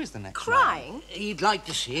 Who is the next Crying? He'd like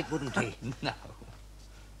to see it, wouldn't he? man? No.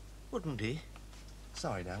 Wouldn't he?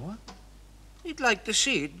 Sorry, Dad, what? He'd like to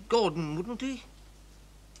see it, Gordon, wouldn't he?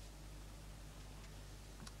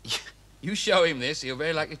 You show him this, he'll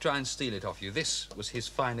very likely try and steal it off you. This was his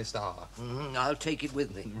finest hour. I'll take it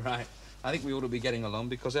with me. Right. I think we ought to be getting along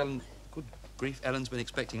because Ellen... Good grief, Ellen's been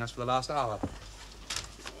expecting us for the last hour.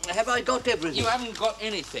 Have I got everything? You haven't got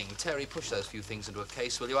anything. Terry, push those few things into a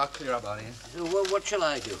case, will you? I'll clear up out here. Well, what shall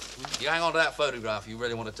I do? You hang on to that photograph. You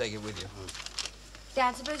really want to take it with you.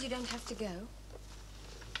 Dad, suppose you don't have to go.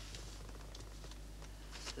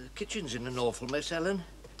 The kitchen's in an awful mess, Ellen.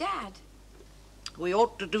 Dad, We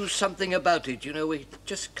ought to do something about it. You know, we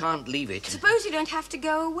just can't leave it. suppose you don't have to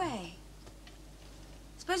go away.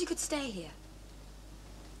 Suppose you could stay here.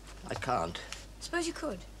 I can't. Suppose you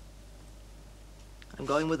could. I'm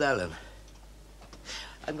going with Alan.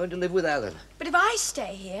 I'm going to live with Alan. But if I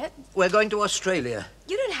stay here, We're going to Australia.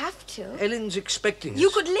 you don't have to. Ellen's expecting us. You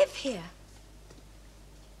could live here.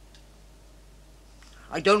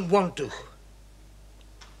 I don't want to.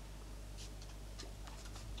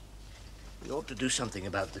 We ought to do something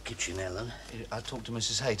about the kitchen, Ellen. I'll talk to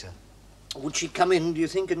Mrs. Hayter. Would she come in, do you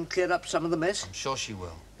think, and clear up some of the mess? I'm sure she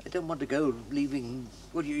will. I don't want to go leaving...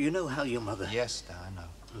 Well, you know how your mother... Yes, Dad, I know.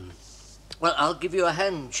 Well, I'll give you a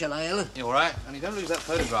hand, shall I, Ellen? You all right? Only don't lose that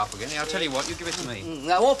photograph again. I'll tell you what, you give it to me.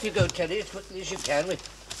 Now, off you go, Teddy, as quickly as you can. We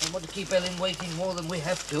don't want to keep Ellen waiting more than we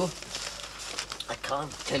have to. I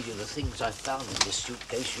can't tell you the things I found in this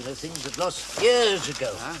suitcase. You know, things I've lost years ago.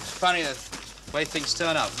 It's funny the way things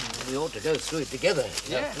turn up. We ought to go through it together.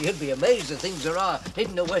 Yeah. You'd be amazed the things there are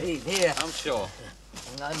hidden away in here. I'm sure.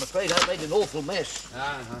 I'm afraid I made an awful mess. No,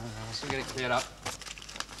 I'll soon get it cleared up.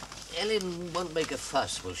 Ellen won't make a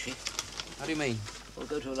fuss, will she? How do you mean? Or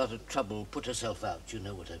go to a lot of trouble, put herself out, you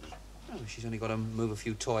know what I mean. Oh, she's only got to move a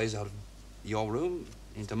few toys out of your room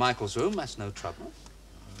into Michael's room. That's no trouble.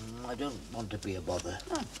 I don't want to be a bother.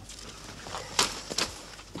 Oh.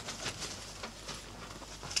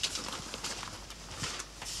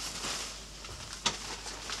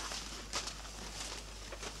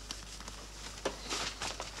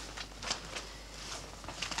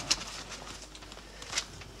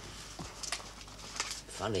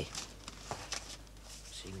 Funny.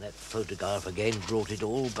 Seeing that photograph again brought it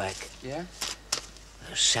all back. Yeah?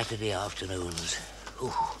 Saturday afternoons.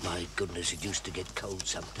 Oh, my goodness, it used to get cold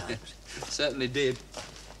sometimes. It certainly did.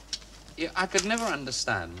 Yeah, I could never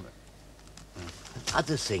understand.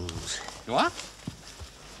 Other things. What?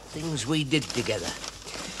 Things we did together.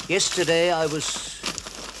 Yesterday I was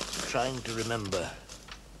trying to remember.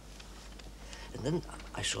 And then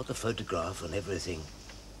I saw the photograph and everything.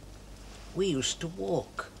 We used to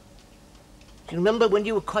walk. Do you remember when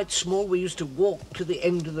you were quite small, we used to walk to the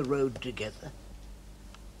end of the road together?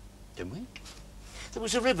 Didn't we? There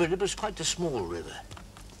was a river, it was quite a small river.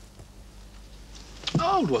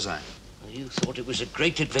 How old was I? You thought it was a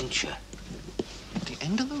great adventure. At the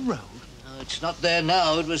end of the road? No, it's not there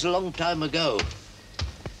now, it was a long time ago.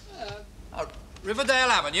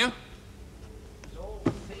 Riverdale Avenue? There's all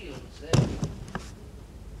fields there.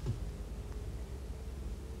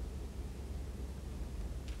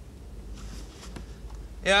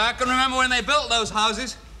 Yeah, I can remember when they built those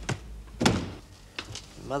houses.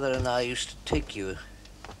 Mother and I used to take you in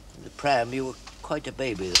the pram. You were quite a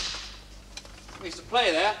baby then. We used to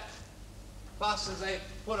play there. Fast as they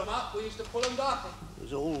put them up, we used to pull them down. It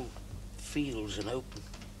was all fields and open.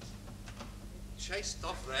 Chased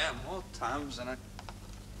off there more times than I...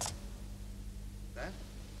 Dad?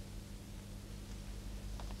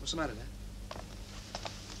 What's the matter, Dad?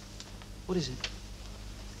 What is it?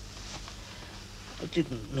 I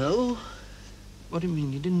didn't know. What do you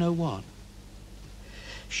mean? You didn't know what?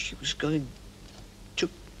 She was going to...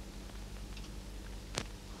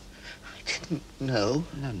 I didn't know.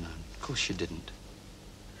 No, of course you didn't.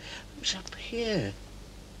 I was up here.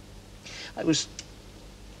 I was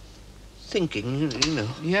thinking, you know.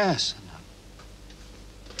 Yes, I know.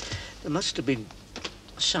 There must have been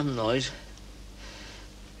some noise.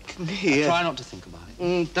 I didn't hear. Try not to think about it.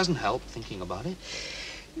 It doesn't help thinking about it.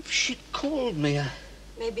 If she'd called me,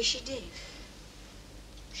 Maybe she did.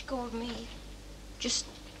 She called me. Just,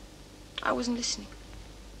 I wasn't listening.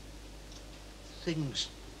 things...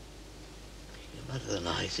 Your mother and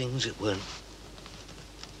I, things that weren't...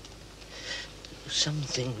 Some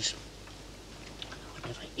things were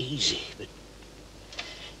never easy, but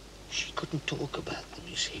she couldn't talk about them,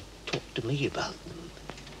 you see. Talk to me about them.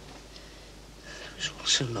 It was all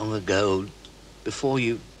so long ago, before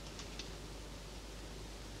you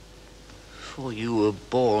were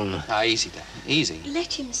born. Ah, easy, Dad. Easy.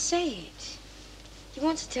 Let him say it. He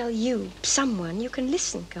wants to tell you, someone, you can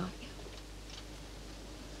listen, can't you?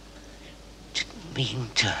 Didn't mean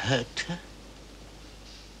to hurt her.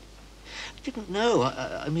 I didn't know.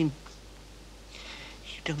 I mean,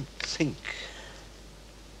 you don't think.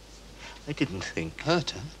 I didn't think.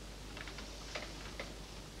 Hurt her?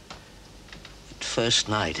 That first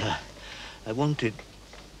night, I wanted...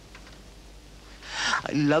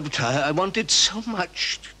 I loved her. I wanted so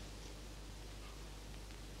much.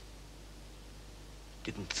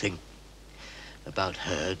 Didn't think about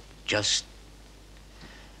her, just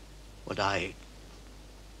what I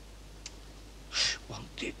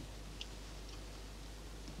wanted.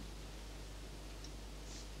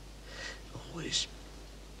 Always.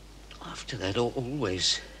 After that,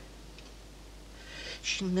 always.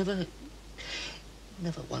 She never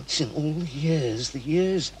once in all the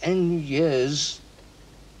years and years,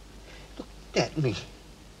 looked at me.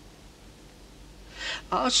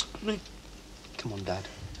 Asked me. Come on, Dad.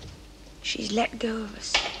 She's let go of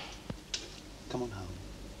us. Come on home.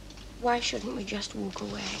 Why shouldn't we just walk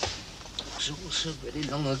away? It was all so very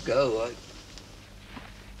long ago.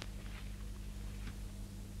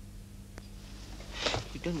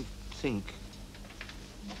 You don't think...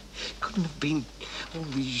 It couldn't have been all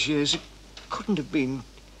these years. It couldn't have been...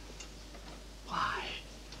 Why?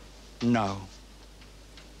 No.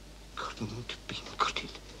 Couldn't have been, could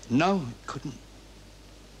it? No, it couldn't.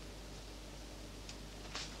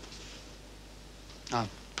 Oh,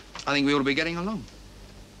 I think we ought to be getting along.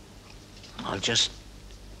 I'll just...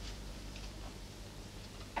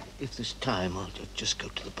 If there's time, I'll just go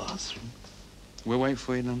to the bathroom. We'll wait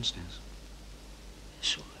for you downstairs.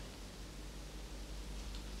 Yes, all right.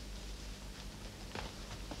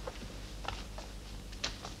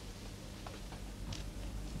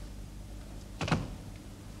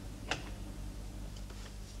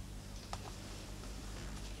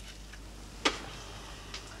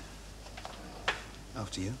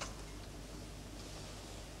 after you.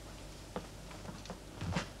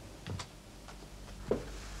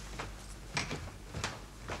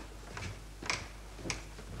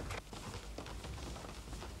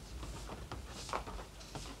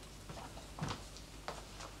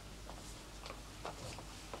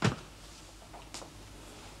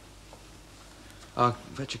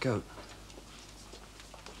 Fetch your coat.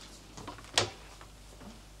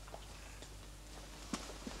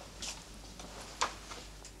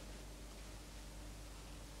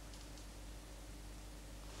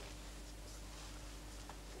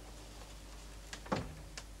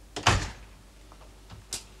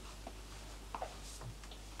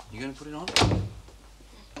 You going to put it on?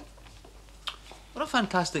 What a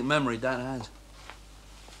fantastic memory Dad has.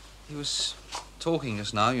 He was talking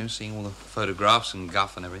just now, you know, seeing all the photographs and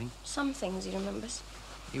guff and everything. Some things he remembers.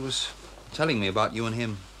 He was telling me about you and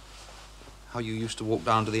him. How you used to walk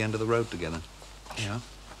down to the end of the road together. You know?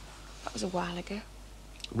 That was a while ago.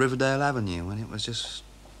 Riverdale Avenue, when it was just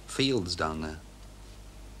fields down there.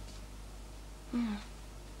 Hmm.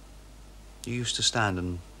 You used to stand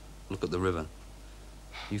and look at the river.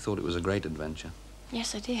 You thought it was a great adventure.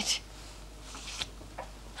 Yes, I did.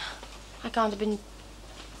 I can't have been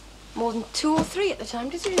more than 2 or 3 at the time.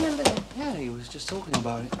 Does he remember that? Yeah, he was just talking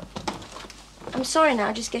about it. I'm sorry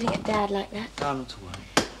now, just getting at Dad like that. No, not to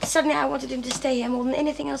worry. Suddenly I wanted him to stay here more than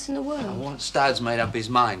anything else in the world. Once Dad's made up his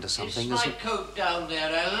mind to something... Is my coat down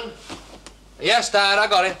there, Alan? Yes, Dad, I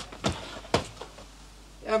got it.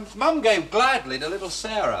 Mum gave Gladly to little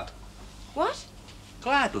Sarah. What?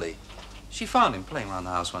 Gladly. She found him playing around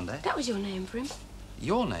the house one day. That was your name for him?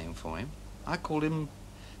 Your name for him? I called him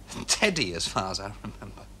Teddy, as far as I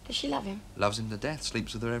remember. Does she love him? Loves him to death,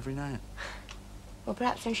 sleeps with her every night. Well,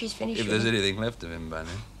 perhaps when she's finished If with there's him. anything left of him by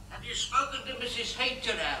then. Have you spoken to Mrs.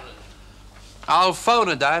 Hayter, Alan? I'll phone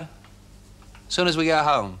her, Dad. As soon as we get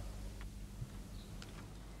home.